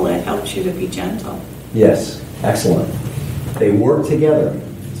humble, it helps you to be gentle. Yes. Excellent. They work together.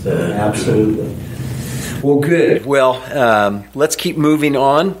 So absolutely. Well, good. Well, let's keep moving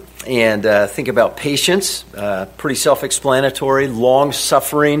on and think about patience. Pretty self-explanatory.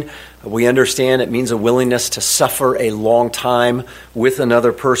 Long-suffering. We understand it means a willingness to suffer a long time with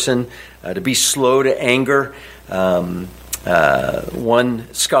another person, to be slow to anger. One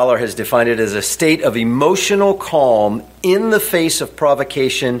scholar has defined it as a state of emotional calm in the face of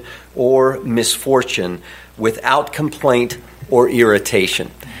provocation or misfortune without complaint or irritation.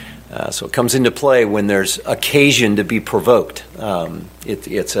 So it comes into play when there's occasion to be provoked.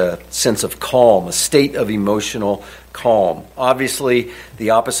 It's a sense of calm, a state of emotional calm. Obviously,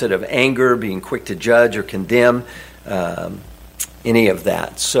 the opposite of anger, being quick to judge or condemn, any of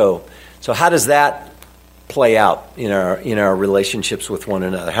that. So how does that play out in our relationships with one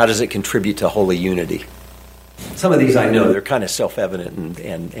another? How does it contribute to holy unity? Some of these I know they're kind of self-evident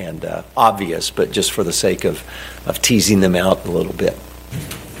and obvious, but just for the sake of teasing them out a little bit.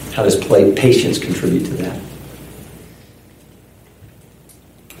 How does patience contribute to that?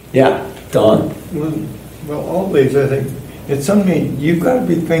 Yeah. Don? Well, always, I think it's something you've got to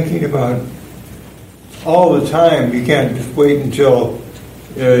be thinking about all the time. You can't just wait until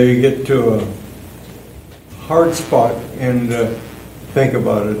you get to a hard spot and think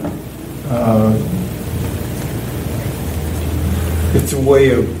about it. It's a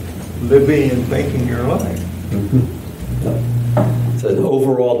way of living and thinking your life. Mm-hmm. It's an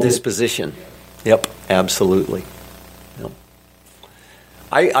overall disposition. Yep, absolutely. Yep.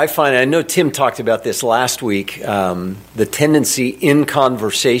 I find, I know Tim talked about this last week, the tendency in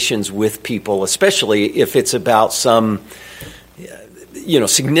conversations with people, especially if it's about some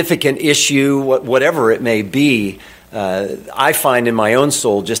significant issue, whatever it may be, I find in my own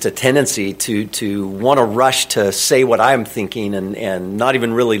soul just a tendency to want to rush to say what I'm thinking and not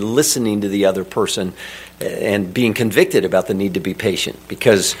even really listening to the other person and being convicted about the need to be patient.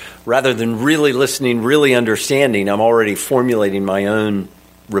 Because rather than really listening, really understanding, I'm already formulating my own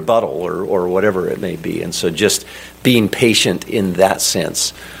rebuttal or whatever it may be. And so just being patient in that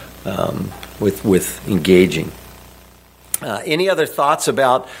sense with engaging. Any other thoughts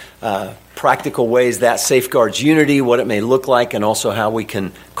about practical ways that safeguards unity, what it may look like, and also how we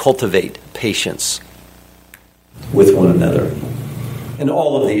can cultivate patience with one another? And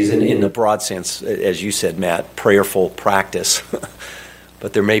all of these, in the broad sense, as you said, Matt, prayerful practice.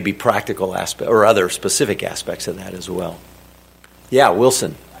 But there may be practical aspects or other specific aspects of that as well. Yeah,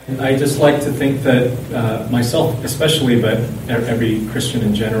 Wilson. I just like to think that myself especially, but every Christian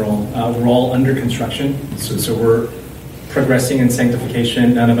in general, we're all under construction. So we're progressing in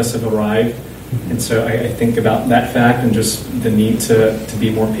sanctification. None of us have arrived. And so I think about that fact and just the need to be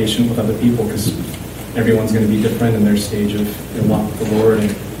more patient with other people, because everyone's going to be different in their stage of their walk with the Lord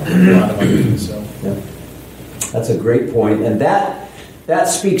and a lot of other things. So. Yeah. That's a great point. And that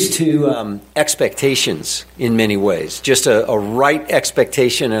speaks to expectations in many ways. Just a right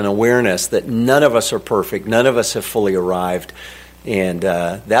expectation and awareness that none of us are perfect. None of us have fully arrived. And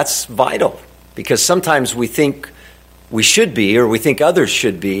that's vital, because sometimes we think we should be, or we think others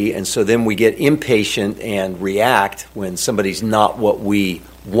should be, and so then we get impatient and react when somebody's not what we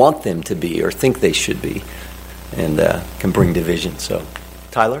want them to be or think they should be, and can bring division. So,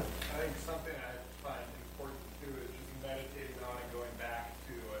 Tyler? I think something I find important too is just meditating on and going back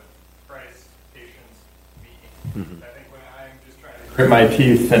to a Christ patience meeting. Mm-hmm. I think when I'm just trying to grit my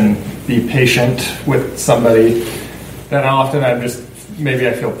teeth and be patient with somebody, then often maybe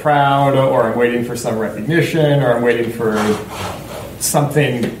I feel proud, or I'm waiting for some recognition, or I'm waiting for some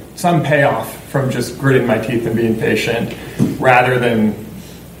payoff from just gritting my teeth and being patient, rather than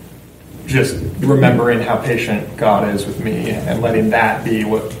just remembering how patient God is with me and letting that be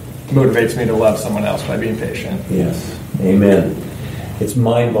what motivates me to love someone else by being patient. Yes. Amen. It's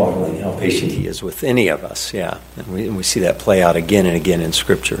mind-boggling how patient He is with any of us, yeah. And we see that play out again and again in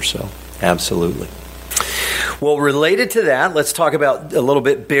Scripture, so absolutely. Well, related to that, let's talk about a little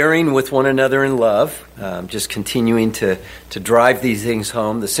bit bearing with one another in love, just continuing to drive these things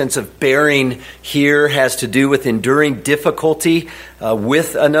home. The sense of bearing here has to do with enduring difficulty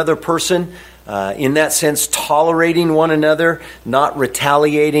with another person. In that sense, tolerating one another, not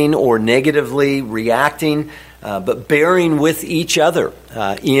retaliating or negatively reacting, but bearing with each other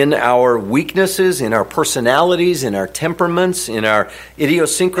in our weaknesses, in our personalities, in our temperaments, in our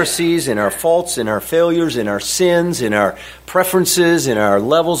idiosyncrasies, in our faults, in our failures, in our sins, in our preferences, in our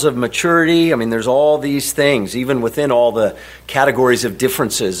levels of maturity. I mean, there's all these things, even within all the categories of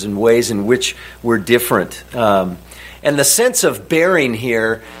differences and ways in which we're different. And the sense of bearing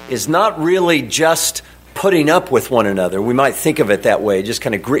here is not really just putting up with one another. We might think of it that way, just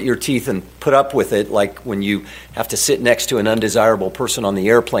kind of grit your teeth and put up with it, like when you have to sit next to an undesirable person on the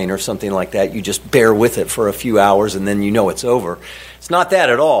airplane or something like that. You just bear with it for a few hours and then you know it's over. It's not that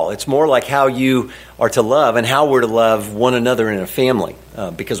at all. It's more like how you are to love and how we're to love one another in a family,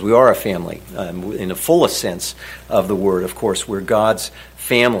 because we are a family in the fullest sense of the word. Of course, we're God's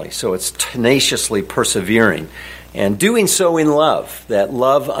family, so it's tenaciously persevering. And doing so in love, that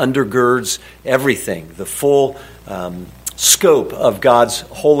love undergirds everything, the full scope of God's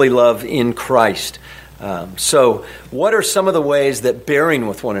holy love in Christ. So what are some of the ways that bearing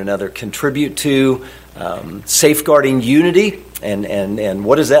with one another contribute to safeguarding unity? And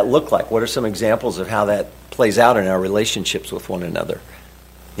what does that look like? What are some examples of how that plays out in our relationships with one another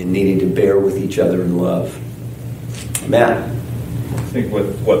in needing to bear with each other in love? Matt? I think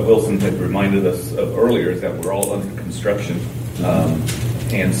what Wilson had reminded us of earlier is that we're all under construction.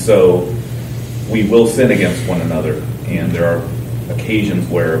 And so we will sin against one another. And there are occasions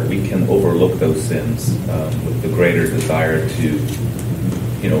where we can overlook those sins with the greater desire to,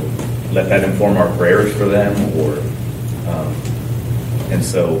 let that inform our prayers for them, or And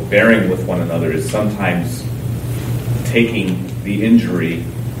so bearing with one another is sometimes taking the injury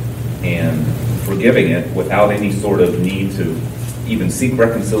and forgiving it without any sort of need to even seek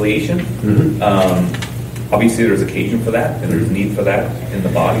reconciliation. Obviously, there's occasion for that, and there's need for that in the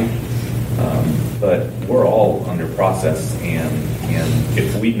body. But we're all under process, and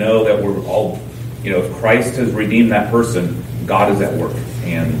if we know that we're all, if Christ has redeemed that person, God is at work,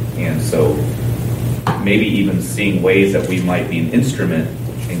 and so maybe even seeing ways that we might be an instrument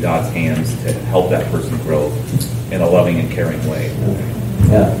in God's hands to help that person grow in a loving and caring way.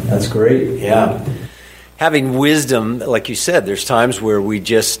 Yeah, that's great. Yeah. Having wisdom, like you said, there's times where we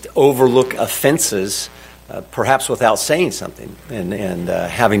just overlook offenses, perhaps without saying something, and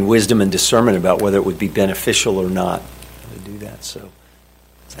having wisdom and discernment about whether it would be beneficial or not to do that. So,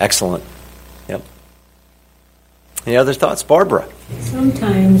 it's excellent. Yep. Any other thoughts? Barbara?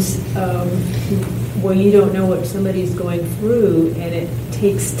 Sometimes where you don't know what somebody's going through, and it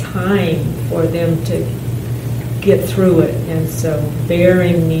takes time for them to get through it, and so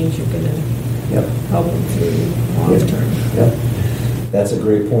bearing means you're going to help them through long term. Yep. That's a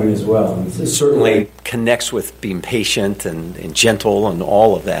great point as well. It certainly connects with being patient and gentle and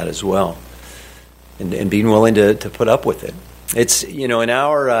all of that as well, and being willing to put up with it. It's in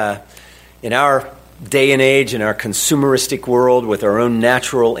our day and age, in our consumeristic world, with our own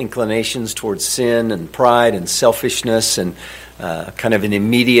natural inclinations towards sin and pride and selfishness and kind of an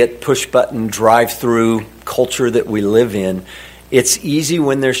immediate push-button drive-through culture that we live in, it's easy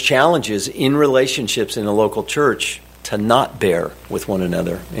when there's challenges in relationships in a local church to not bear with one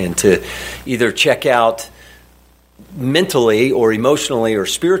another and to either check out mentally or emotionally or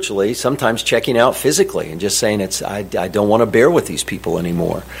spiritually, sometimes checking out physically and just saying, I don't want to bear with these people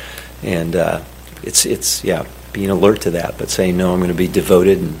anymore. And it's being alert to that, but saying, no, I'm going to be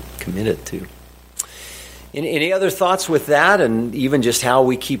devoted and committed to. Any other thoughts with that, and even just how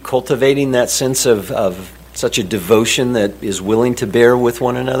we keep cultivating that sense of such a devotion that is willing to bear with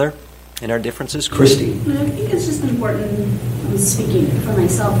one another in our differences? Christy? I think it's just important, I'm speaking for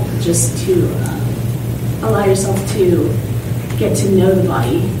myself, just to allow yourself to get to know the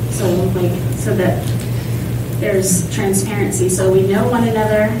body, so that there's transparency, so we know one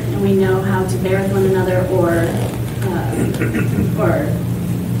another and we know how to bear with one another or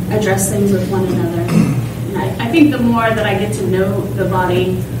address things with one another. And I think the more that I get to know the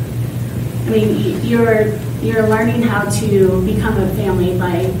body, I mean, you're learning how to become a family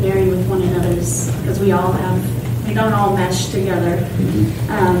by bearing with one another, because we don't all mesh together,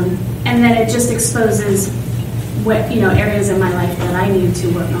 and then it just exposes what areas in my life that I need to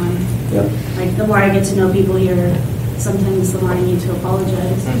work on. Yep. Like the more I get to know people here, sometimes the more I need to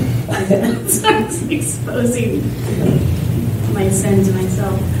apologize. So it's exposing my sin to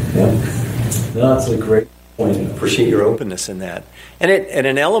myself. Yeah. No, that's a great point. I appreciate your openness in that. And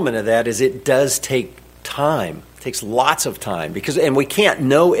an element of that is it does take time. It takes lots of time and we can't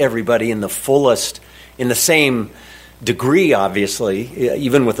know everybody in the fullest, in the same degree, obviously,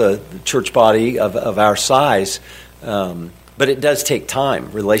 even with a church body of our size. But it does take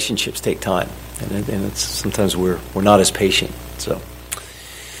time. Relationships take time, and it's sometimes we're not as patient. So,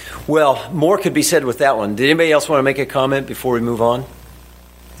 well, more could be said with that one. Did anybody else want to make a comment before we move on?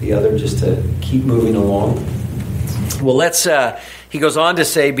 The other, just to keep moving along. Well, let's. He goes on to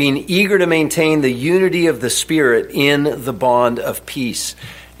say, being eager to maintain the unity of the Spirit in the bond of peace.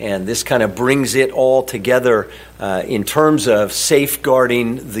 And this kind of brings it all together in terms of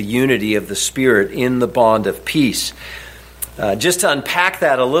safeguarding the unity of the Spirit in the bond of peace. Just to unpack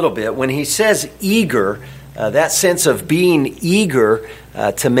that a little bit, when he says eager, that sense of being eager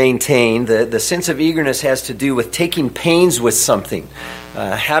to maintain, the sense of eagerness has to do with taking pains with something.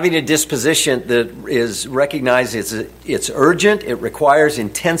 Having a disposition that is recognized as it's urgent, it requires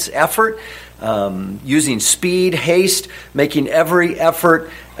intense effort, using speed, haste, making every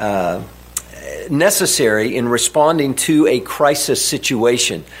effort necessary in responding to a crisis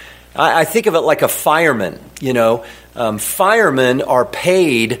situation. I think of it like a fireman, firemen are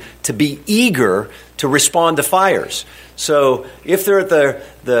paid to be eager to respond to fires. So if they're at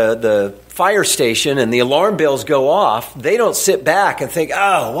the fire station and the alarm bells go off, they don't sit back and think,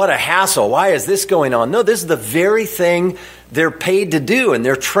 oh, what a hassle. Why is this going on? No, this is the very thing they're paid to do and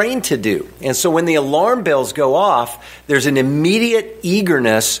they're trained to do. And so when the alarm bells go off, there's an immediate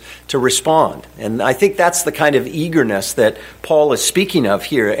eagerness to respond. And I think that's the kind of eagerness that Paul is speaking of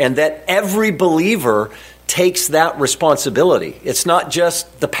here, and that every believer takes that responsibility. It's not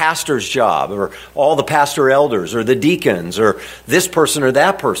just the pastor's job or all the pastor elders or the deacons or this person or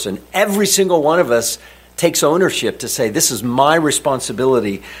that person. Every single one of us takes ownership to say, this is my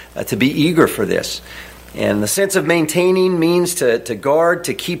responsibility to be eager for this. And the sense of maintaining means to guard,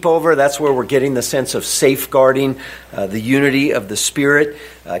 to keep over. That's where we're getting the sense of safeguarding the unity of the Spirit,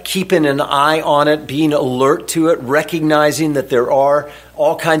 keeping an eye on it, being alert to it, recognizing that there are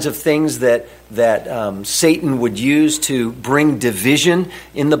all kinds of things that Satan would use to bring division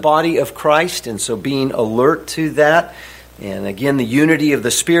in the body of Christ, and so being alert to that. And again, the unity of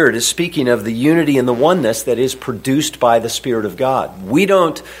the Spirit is speaking of the unity and the oneness that is produced by the Spirit of God. We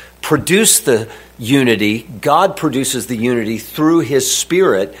don't produce the unity. God produces the unity through His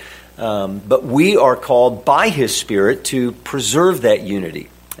Spirit, but we are called by His Spirit to preserve that unity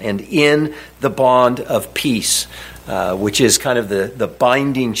and in the bond of peace, which is kind of the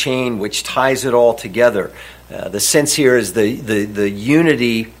binding chain which ties it all together. The sense here is the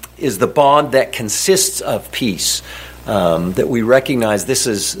unity is the bond that consists of peace, that we recognize this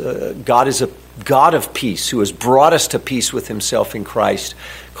is God is a God of peace who has brought us to peace with Himself in Christ,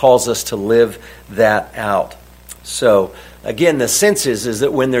 calls us to live that out. So, again, the sense is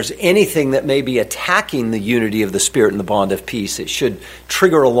that when there's anything that may be attacking the unity of the Spirit and the bond of peace, it should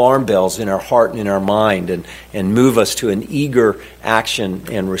trigger alarm bells in our heart and in our mind and move us to an eager action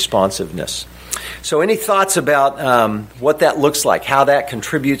and responsiveness. So any thoughts about what that looks like, how that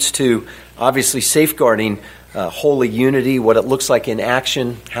contributes to obviously safeguarding holy unity, what it looks like in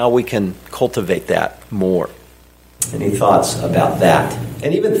action, how we can cultivate that more? Any thoughts about that?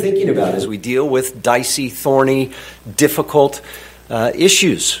 And even thinking about as we deal with dicey, thorny, difficult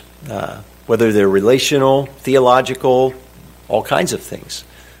issues, whether they're relational, theological, all kinds of things.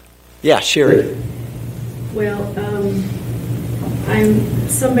 Yeah, Sherry. Well, I'm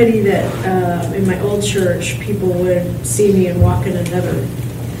somebody that in my old church, people would see me and walk in another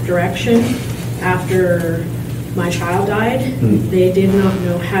direction after my child died. They did not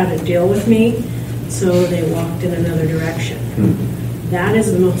know how to deal with me, so they walked in another direction. That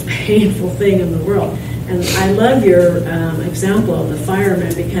is the most painful thing in the world. And I love your example of the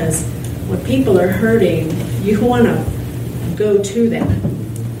firemen, because when people are hurting, you want to go to them.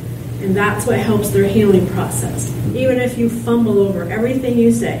 And that's what helps their healing process. Even if you fumble over everything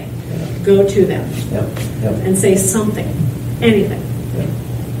you say, go to them and say something, anything.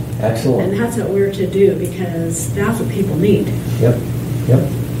 Excellent. And that's what we're to do, because that's what people need.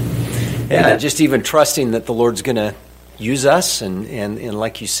 Yeah, just even trusting that the Lord's going to use us, and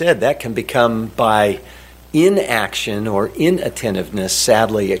like you said, that can become by inaction or inattentiveness.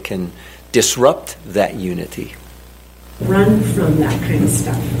 Sadly, it can disrupt that unity. Run from that kind of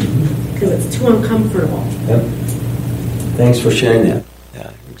stuff, because it's too uncomfortable. Thanks for sharing that.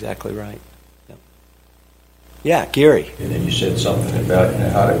 Yeah, exactly right. Yeah, Gary. And then you said something about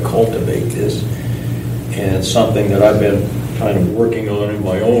how to cultivate this, and it's something that I've been kind of working on in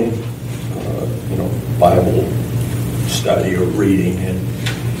my own, Bible study or reading. And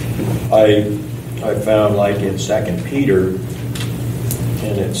I found, like in 2 Peter,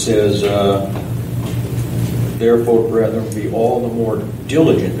 and it says, "Therefore, brethren, be all the more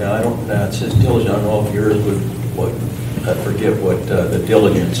diligent." Now, it says diligent. I don't know if yours would. I forget what the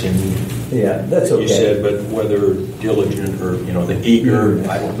diligence in. Yeah, that's okay. You said, but whether diligent or, the eager,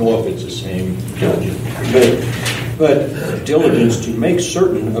 I don't know if it's the same diligent. But diligence to make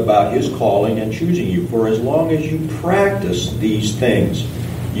certain about His calling and choosing you. For as long as you practice these things,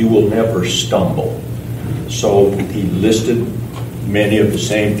 you will never stumble. So he listed many of the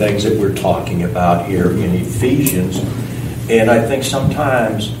same things that we're talking about here in Ephesians. And I think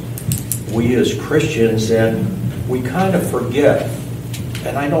sometimes we as Christians, then we kind of forget.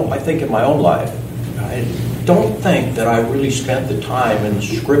 And I think in my own life, I don't think that I really spent the time in the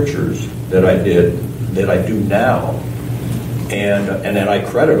scriptures that I do now. And then I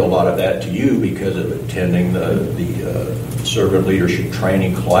credit a lot of that to you because of attending the servant leadership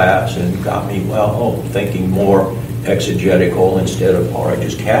training class, and got me, thinking more exegetical instead of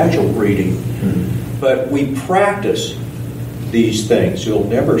just casual reading. But we practice these things. You'll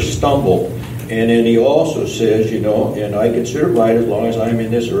never stumble. And then he also says, and I consider it right as long as I'm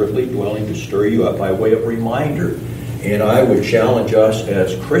in this earthly dwelling to stir you up by way of reminder. And I would challenge us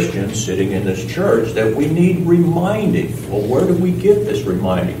as Christians sitting in this church that we need reminding. Well, where do we get this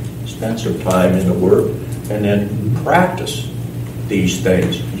reminding? Spend some time in the Word and then practice these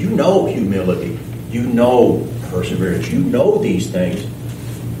things. Humility. Perseverance. These things,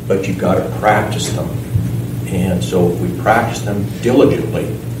 but you've got to practice them. And so if we practice them diligently,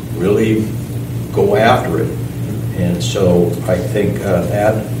 really go after it. And so I think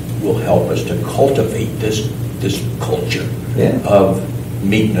that will help us to cultivate this culture of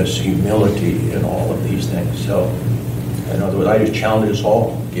meekness, humility, and all of these things. So, in other words, I just challenge us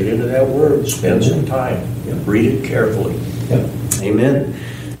all, get into that Word, spend some time, read it carefully. Amen.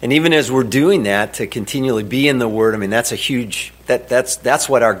 And even as we're doing that, to continually be in the Word, I mean, that's a huge, that's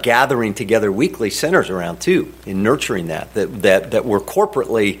what our gathering together weekly centers around too, in nurturing that we're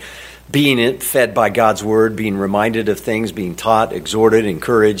corporately being fed by God's Word, being reminded of things, being taught, exhorted,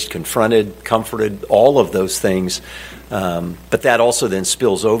 encouraged, confronted, comforted, all of those things. But that also then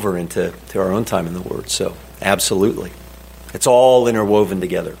spills over into our own time in the Word. So absolutely. It's all interwoven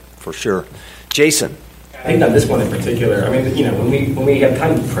together, for sure. Jason. I think on this one in particular, I mean, you know, when we have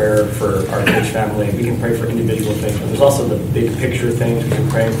time of prayer for our church family, we can pray for individual things, but there's also the big picture things we can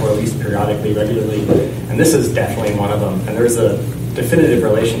pray for at least periodically, regularly, and this is definitely one of them. And there's a definitive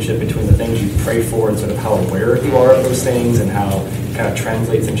relationship between the things you pray for and sort of how aware you are of those things and how it kind of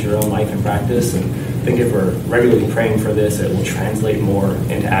translates into your own life and practice. And I think if we're regularly praying for this, it will translate more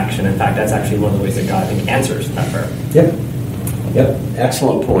into action. In fact, that's actually one of the ways that God, I think, answers that prayer. Yep.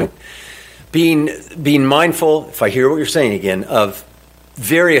 Excellent point. Being mindful, if I hear what you're saying again, of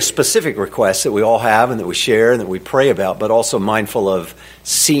various specific requests that we all have and that we share and that we pray about, but also mindful of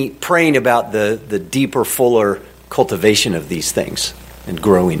praying about the deeper, fuller cultivation of these things and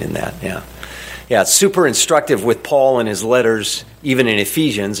growing in that. Yeah, it's super instructive with Paul in his letters, even in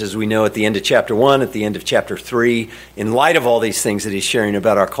Ephesians, as we know at the end of chapter 1, at the end of chapter 3. In light of all these things that he's sharing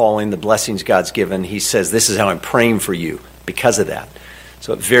about our calling, the blessings God's given, he says, this is how I'm praying for you because of that.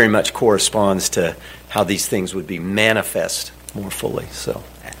 So it very much corresponds to how these things would be manifest more fully. So,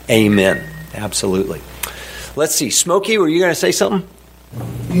 amen. Absolutely. Let's see. Smokey, were you going to say something?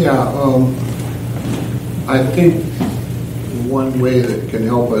 Yeah, I think one way that can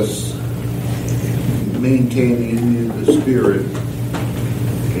help us maintain the union of the Spirit,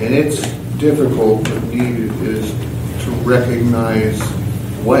 and it's difficult but needed, is to recognize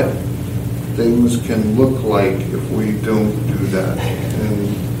what things can look like if we don't do that, and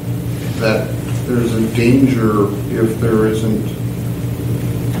that there's a danger if there isn't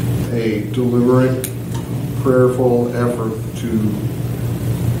a deliberate, prayerful effort to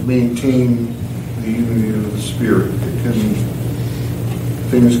maintain the unity of the Spirit.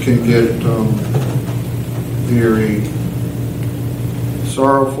 Things can get very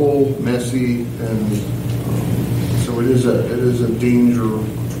sorrowful, messy, and so it is a danger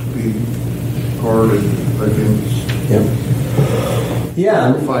to be guarded against.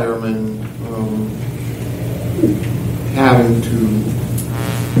 Yeah. Firemen having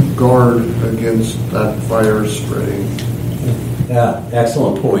to guard against that fire spreading. Yeah,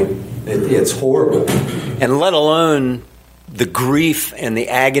 excellent point. It's horrible. And let alone the grief and the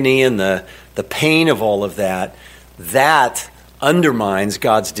agony and the pain of all of that, that undermines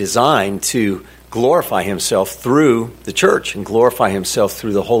God's design to glorify himself through the church and glorify himself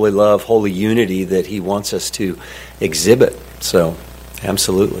through the holy love, holy unity that he wants us to exhibit. So,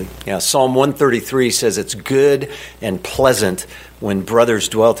 absolutely. Yeah, Psalm 133 says it's good and pleasant when brothers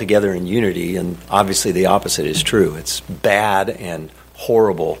dwell together in unity, and obviously the opposite is true. It's bad and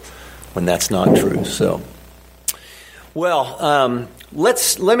horrible when that's not true. So, well,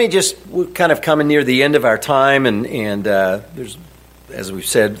 let me just, we're kind of coming near the end of our time, and there's, as we've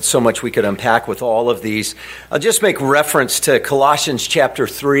said, so much we could unpack with all of these. I'll just make reference to Colossians chapter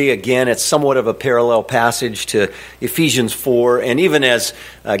 3. Again, it's somewhat of a parallel passage to Ephesians 4. And even as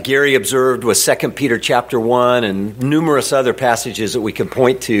Gary observed with 2 Peter chapter 1 and numerous other passages that we can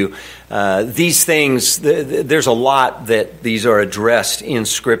point to, these things, there's a lot that these are addressed in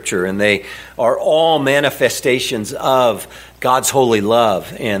Scripture. And they are all manifestations of God's holy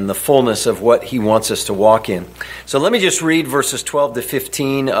love and the fullness of what he wants us to walk in. So let me just read verses 12 to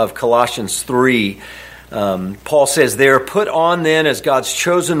 15 of Colossians 3. Paul says there, put on then as God's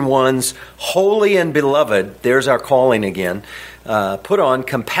chosen ones, holy and beloved, there's our calling again, put on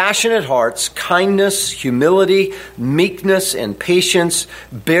compassionate hearts, kindness, humility, meekness, and patience,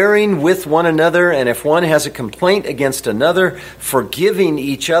 bearing with one another, and if one has a complaint against another, forgiving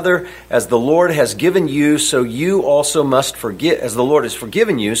each other, as the Lord has given you, so you also must forgive. As the Lord has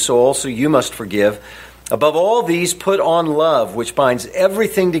forgiven you, so also you must forgive. Above all these, put on love, which binds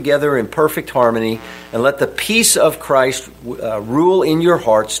everything together in perfect harmony, and let the peace of Christ rule in your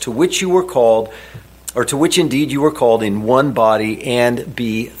hearts, to which you were called, or to which indeed you were called, in one body, and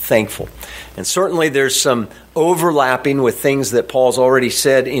be thankful. And certainly there's some overlapping with things that Paul's already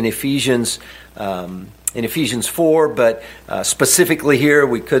said in Ephesians 4, but specifically here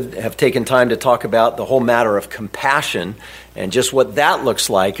we could have taken time to talk about the whole matter of compassion and just what that looks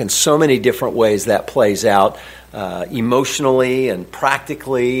like, and so many different ways that plays out emotionally and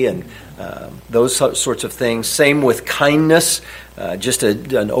practically and those sorts of things. Same with kindness, just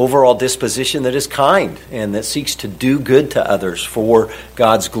an overall disposition that is kind and that seeks to do good to others for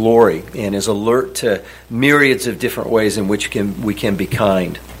God's glory and is alert to myriads of different ways in which we can be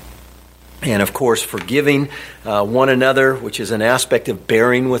kind. And of course, forgiving one another, which is an aspect of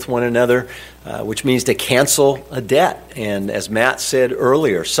bearing with one another, which means to cancel a debt. And as Matt said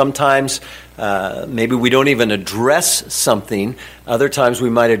earlier, sometimes maybe we don't even address something. Other times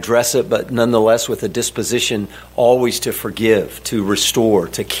we might address it, but nonetheless with a disposition always to forgive, to restore,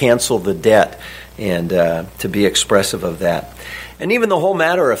 to cancel the debt, and to be expressive of that. And even the whole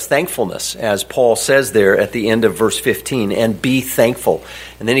matter of thankfulness, as Paul says there at the end of verse 15, and be thankful.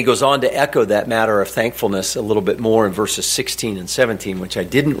 And then he goes on to echo that matter of thankfulness a little bit more in verses 16 and 17, which I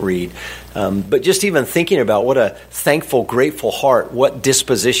didn't read. But just even thinking about what a thankful, grateful heart, what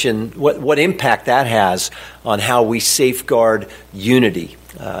disposition, what impact that has on how we safeguard unity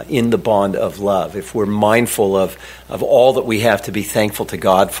in the bond of love. If we're mindful of all that we have to be thankful to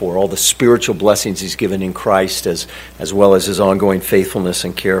God for, all the spiritual blessings He's given in Christ, as well as His ongoing faithfulness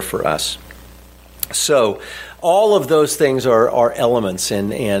and care for us. So, all of those things are elements,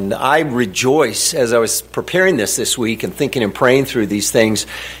 and I rejoice as I was preparing this week and thinking and praying through these things.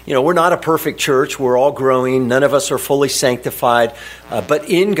 You know, we're not a perfect church. We're all growing. None of us are fully sanctified. But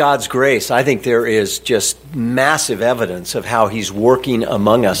in God's grace, I think there is just massive evidence of how He's working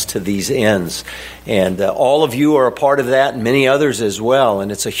among us to these ends. And all of you are a part of that, and many others as well.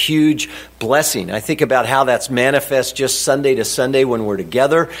 And it's a huge blessing. I think about how that's manifest just Sunday to Sunday when we're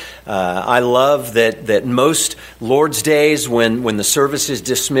together. I love that most Lord's Days, when the service is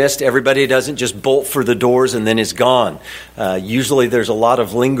dismissed, everybody doesn't just bolt for the doors and then is gone. Usually there's a lot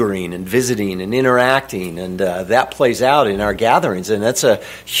of lingering and visiting and interacting, and that plays out in our gatherings, and that's a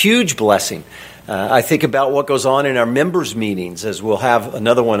huge blessing. I think about what goes on in our members' meetings, as we'll have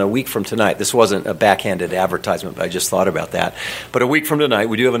another one a week from tonight. This wasn't a backhanded advertisement, but I just thought about that. But a week from tonight,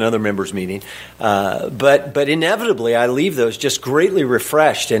 we do have another members' meeting. But inevitably, I leave those just greatly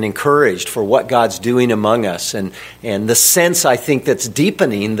refreshed and encouraged for what God's doing among us. And the sense, I think, that's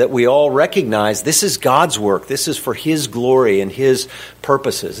deepening that we all recognize this is God's work. This is for His glory and His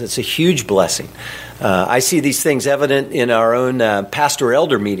purposes. It's a huge blessing. I see these things evident in our own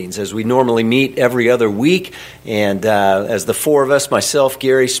pastor-elder meetings as we normally meet every other week. And as the four of us, myself,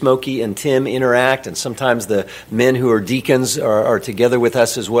 Gary, Smokey, and Tim interact, and sometimes the men who are deacons are together with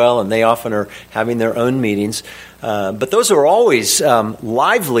us as well, and they often are having their own meetings. But those are always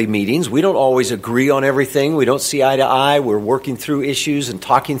lively meetings. We don't always agree on everything. We don't see eye to eye. We're working through issues and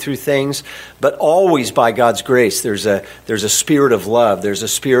talking through things. But always by God's grace, there's a spirit of love. There's a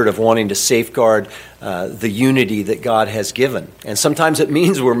spirit of wanting to safeguard the unity that God has given. And sometimes it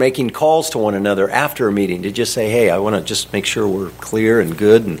means we're making calls to one another after a meeting to just say, hey, I want to just make sure we're clear and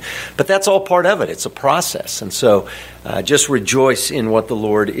good. But that's all part of it. It's a process. And so just rejoice in what the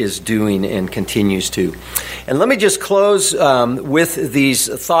Lord is doing and continues to. And let me just close with these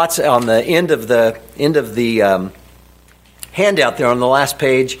thoughts on the end of the handout there on the last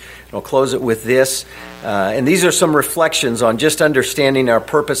page. And I'll close it with this. And these are some reflections on just understanding our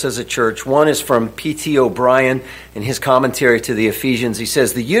purpose as a church. One is from P.T. O'Brien in his commentary to the Ephesians. He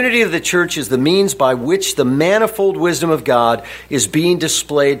says, the unity of the church is the means by which the manifold wisdom of God is being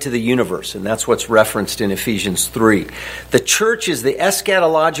displayed to the universe. And that's what's referenced in Ephesians 3. The church is the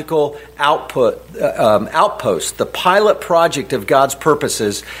eschatological outpost, the pilot project of God's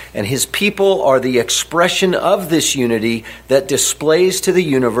purposes, and His people are the expression of this unity that displays to the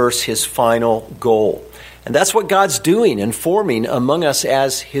universe His final goal. And that's what God's doing and forming among us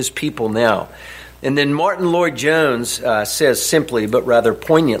as His people now. And then Martin Lloyd-Jones says simply, but rather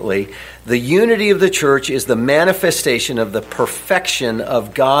poignantly, the unity of the church is the manifestation of the perfection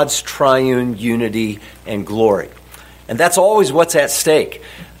of God's triune unity and glory. And that's always what's at stake.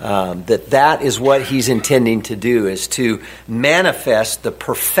 That is what He's intending to do, is to manifest the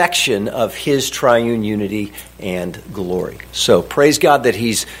perfection of His triune unity and glory. So praise God that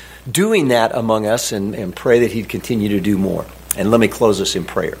He's doing that among us, and pray that He'd continue to do more. And let me close us in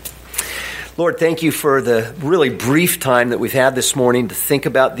prayer. Lord, thank You for the really brief time that we've had this morning to think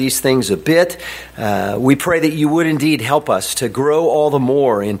about these things a bit. We pray that You would indeed help us to grow all the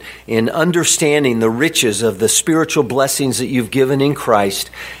more in understanding the riches of the spiritual blessings that You've given in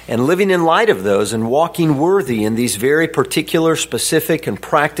Christ, and living in light of those and walking worthy in these very particular, specific, and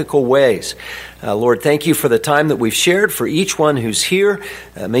practical ways. Lord, thank You for the time that we've shared, for each one who's here.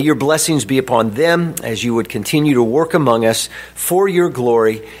 May Your blessings be upon them as You would continue to work among us for Your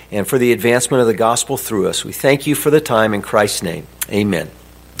glory and for the advancement of the gospel through us. We thank You for the time in Christ's name. Amen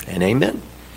and amen.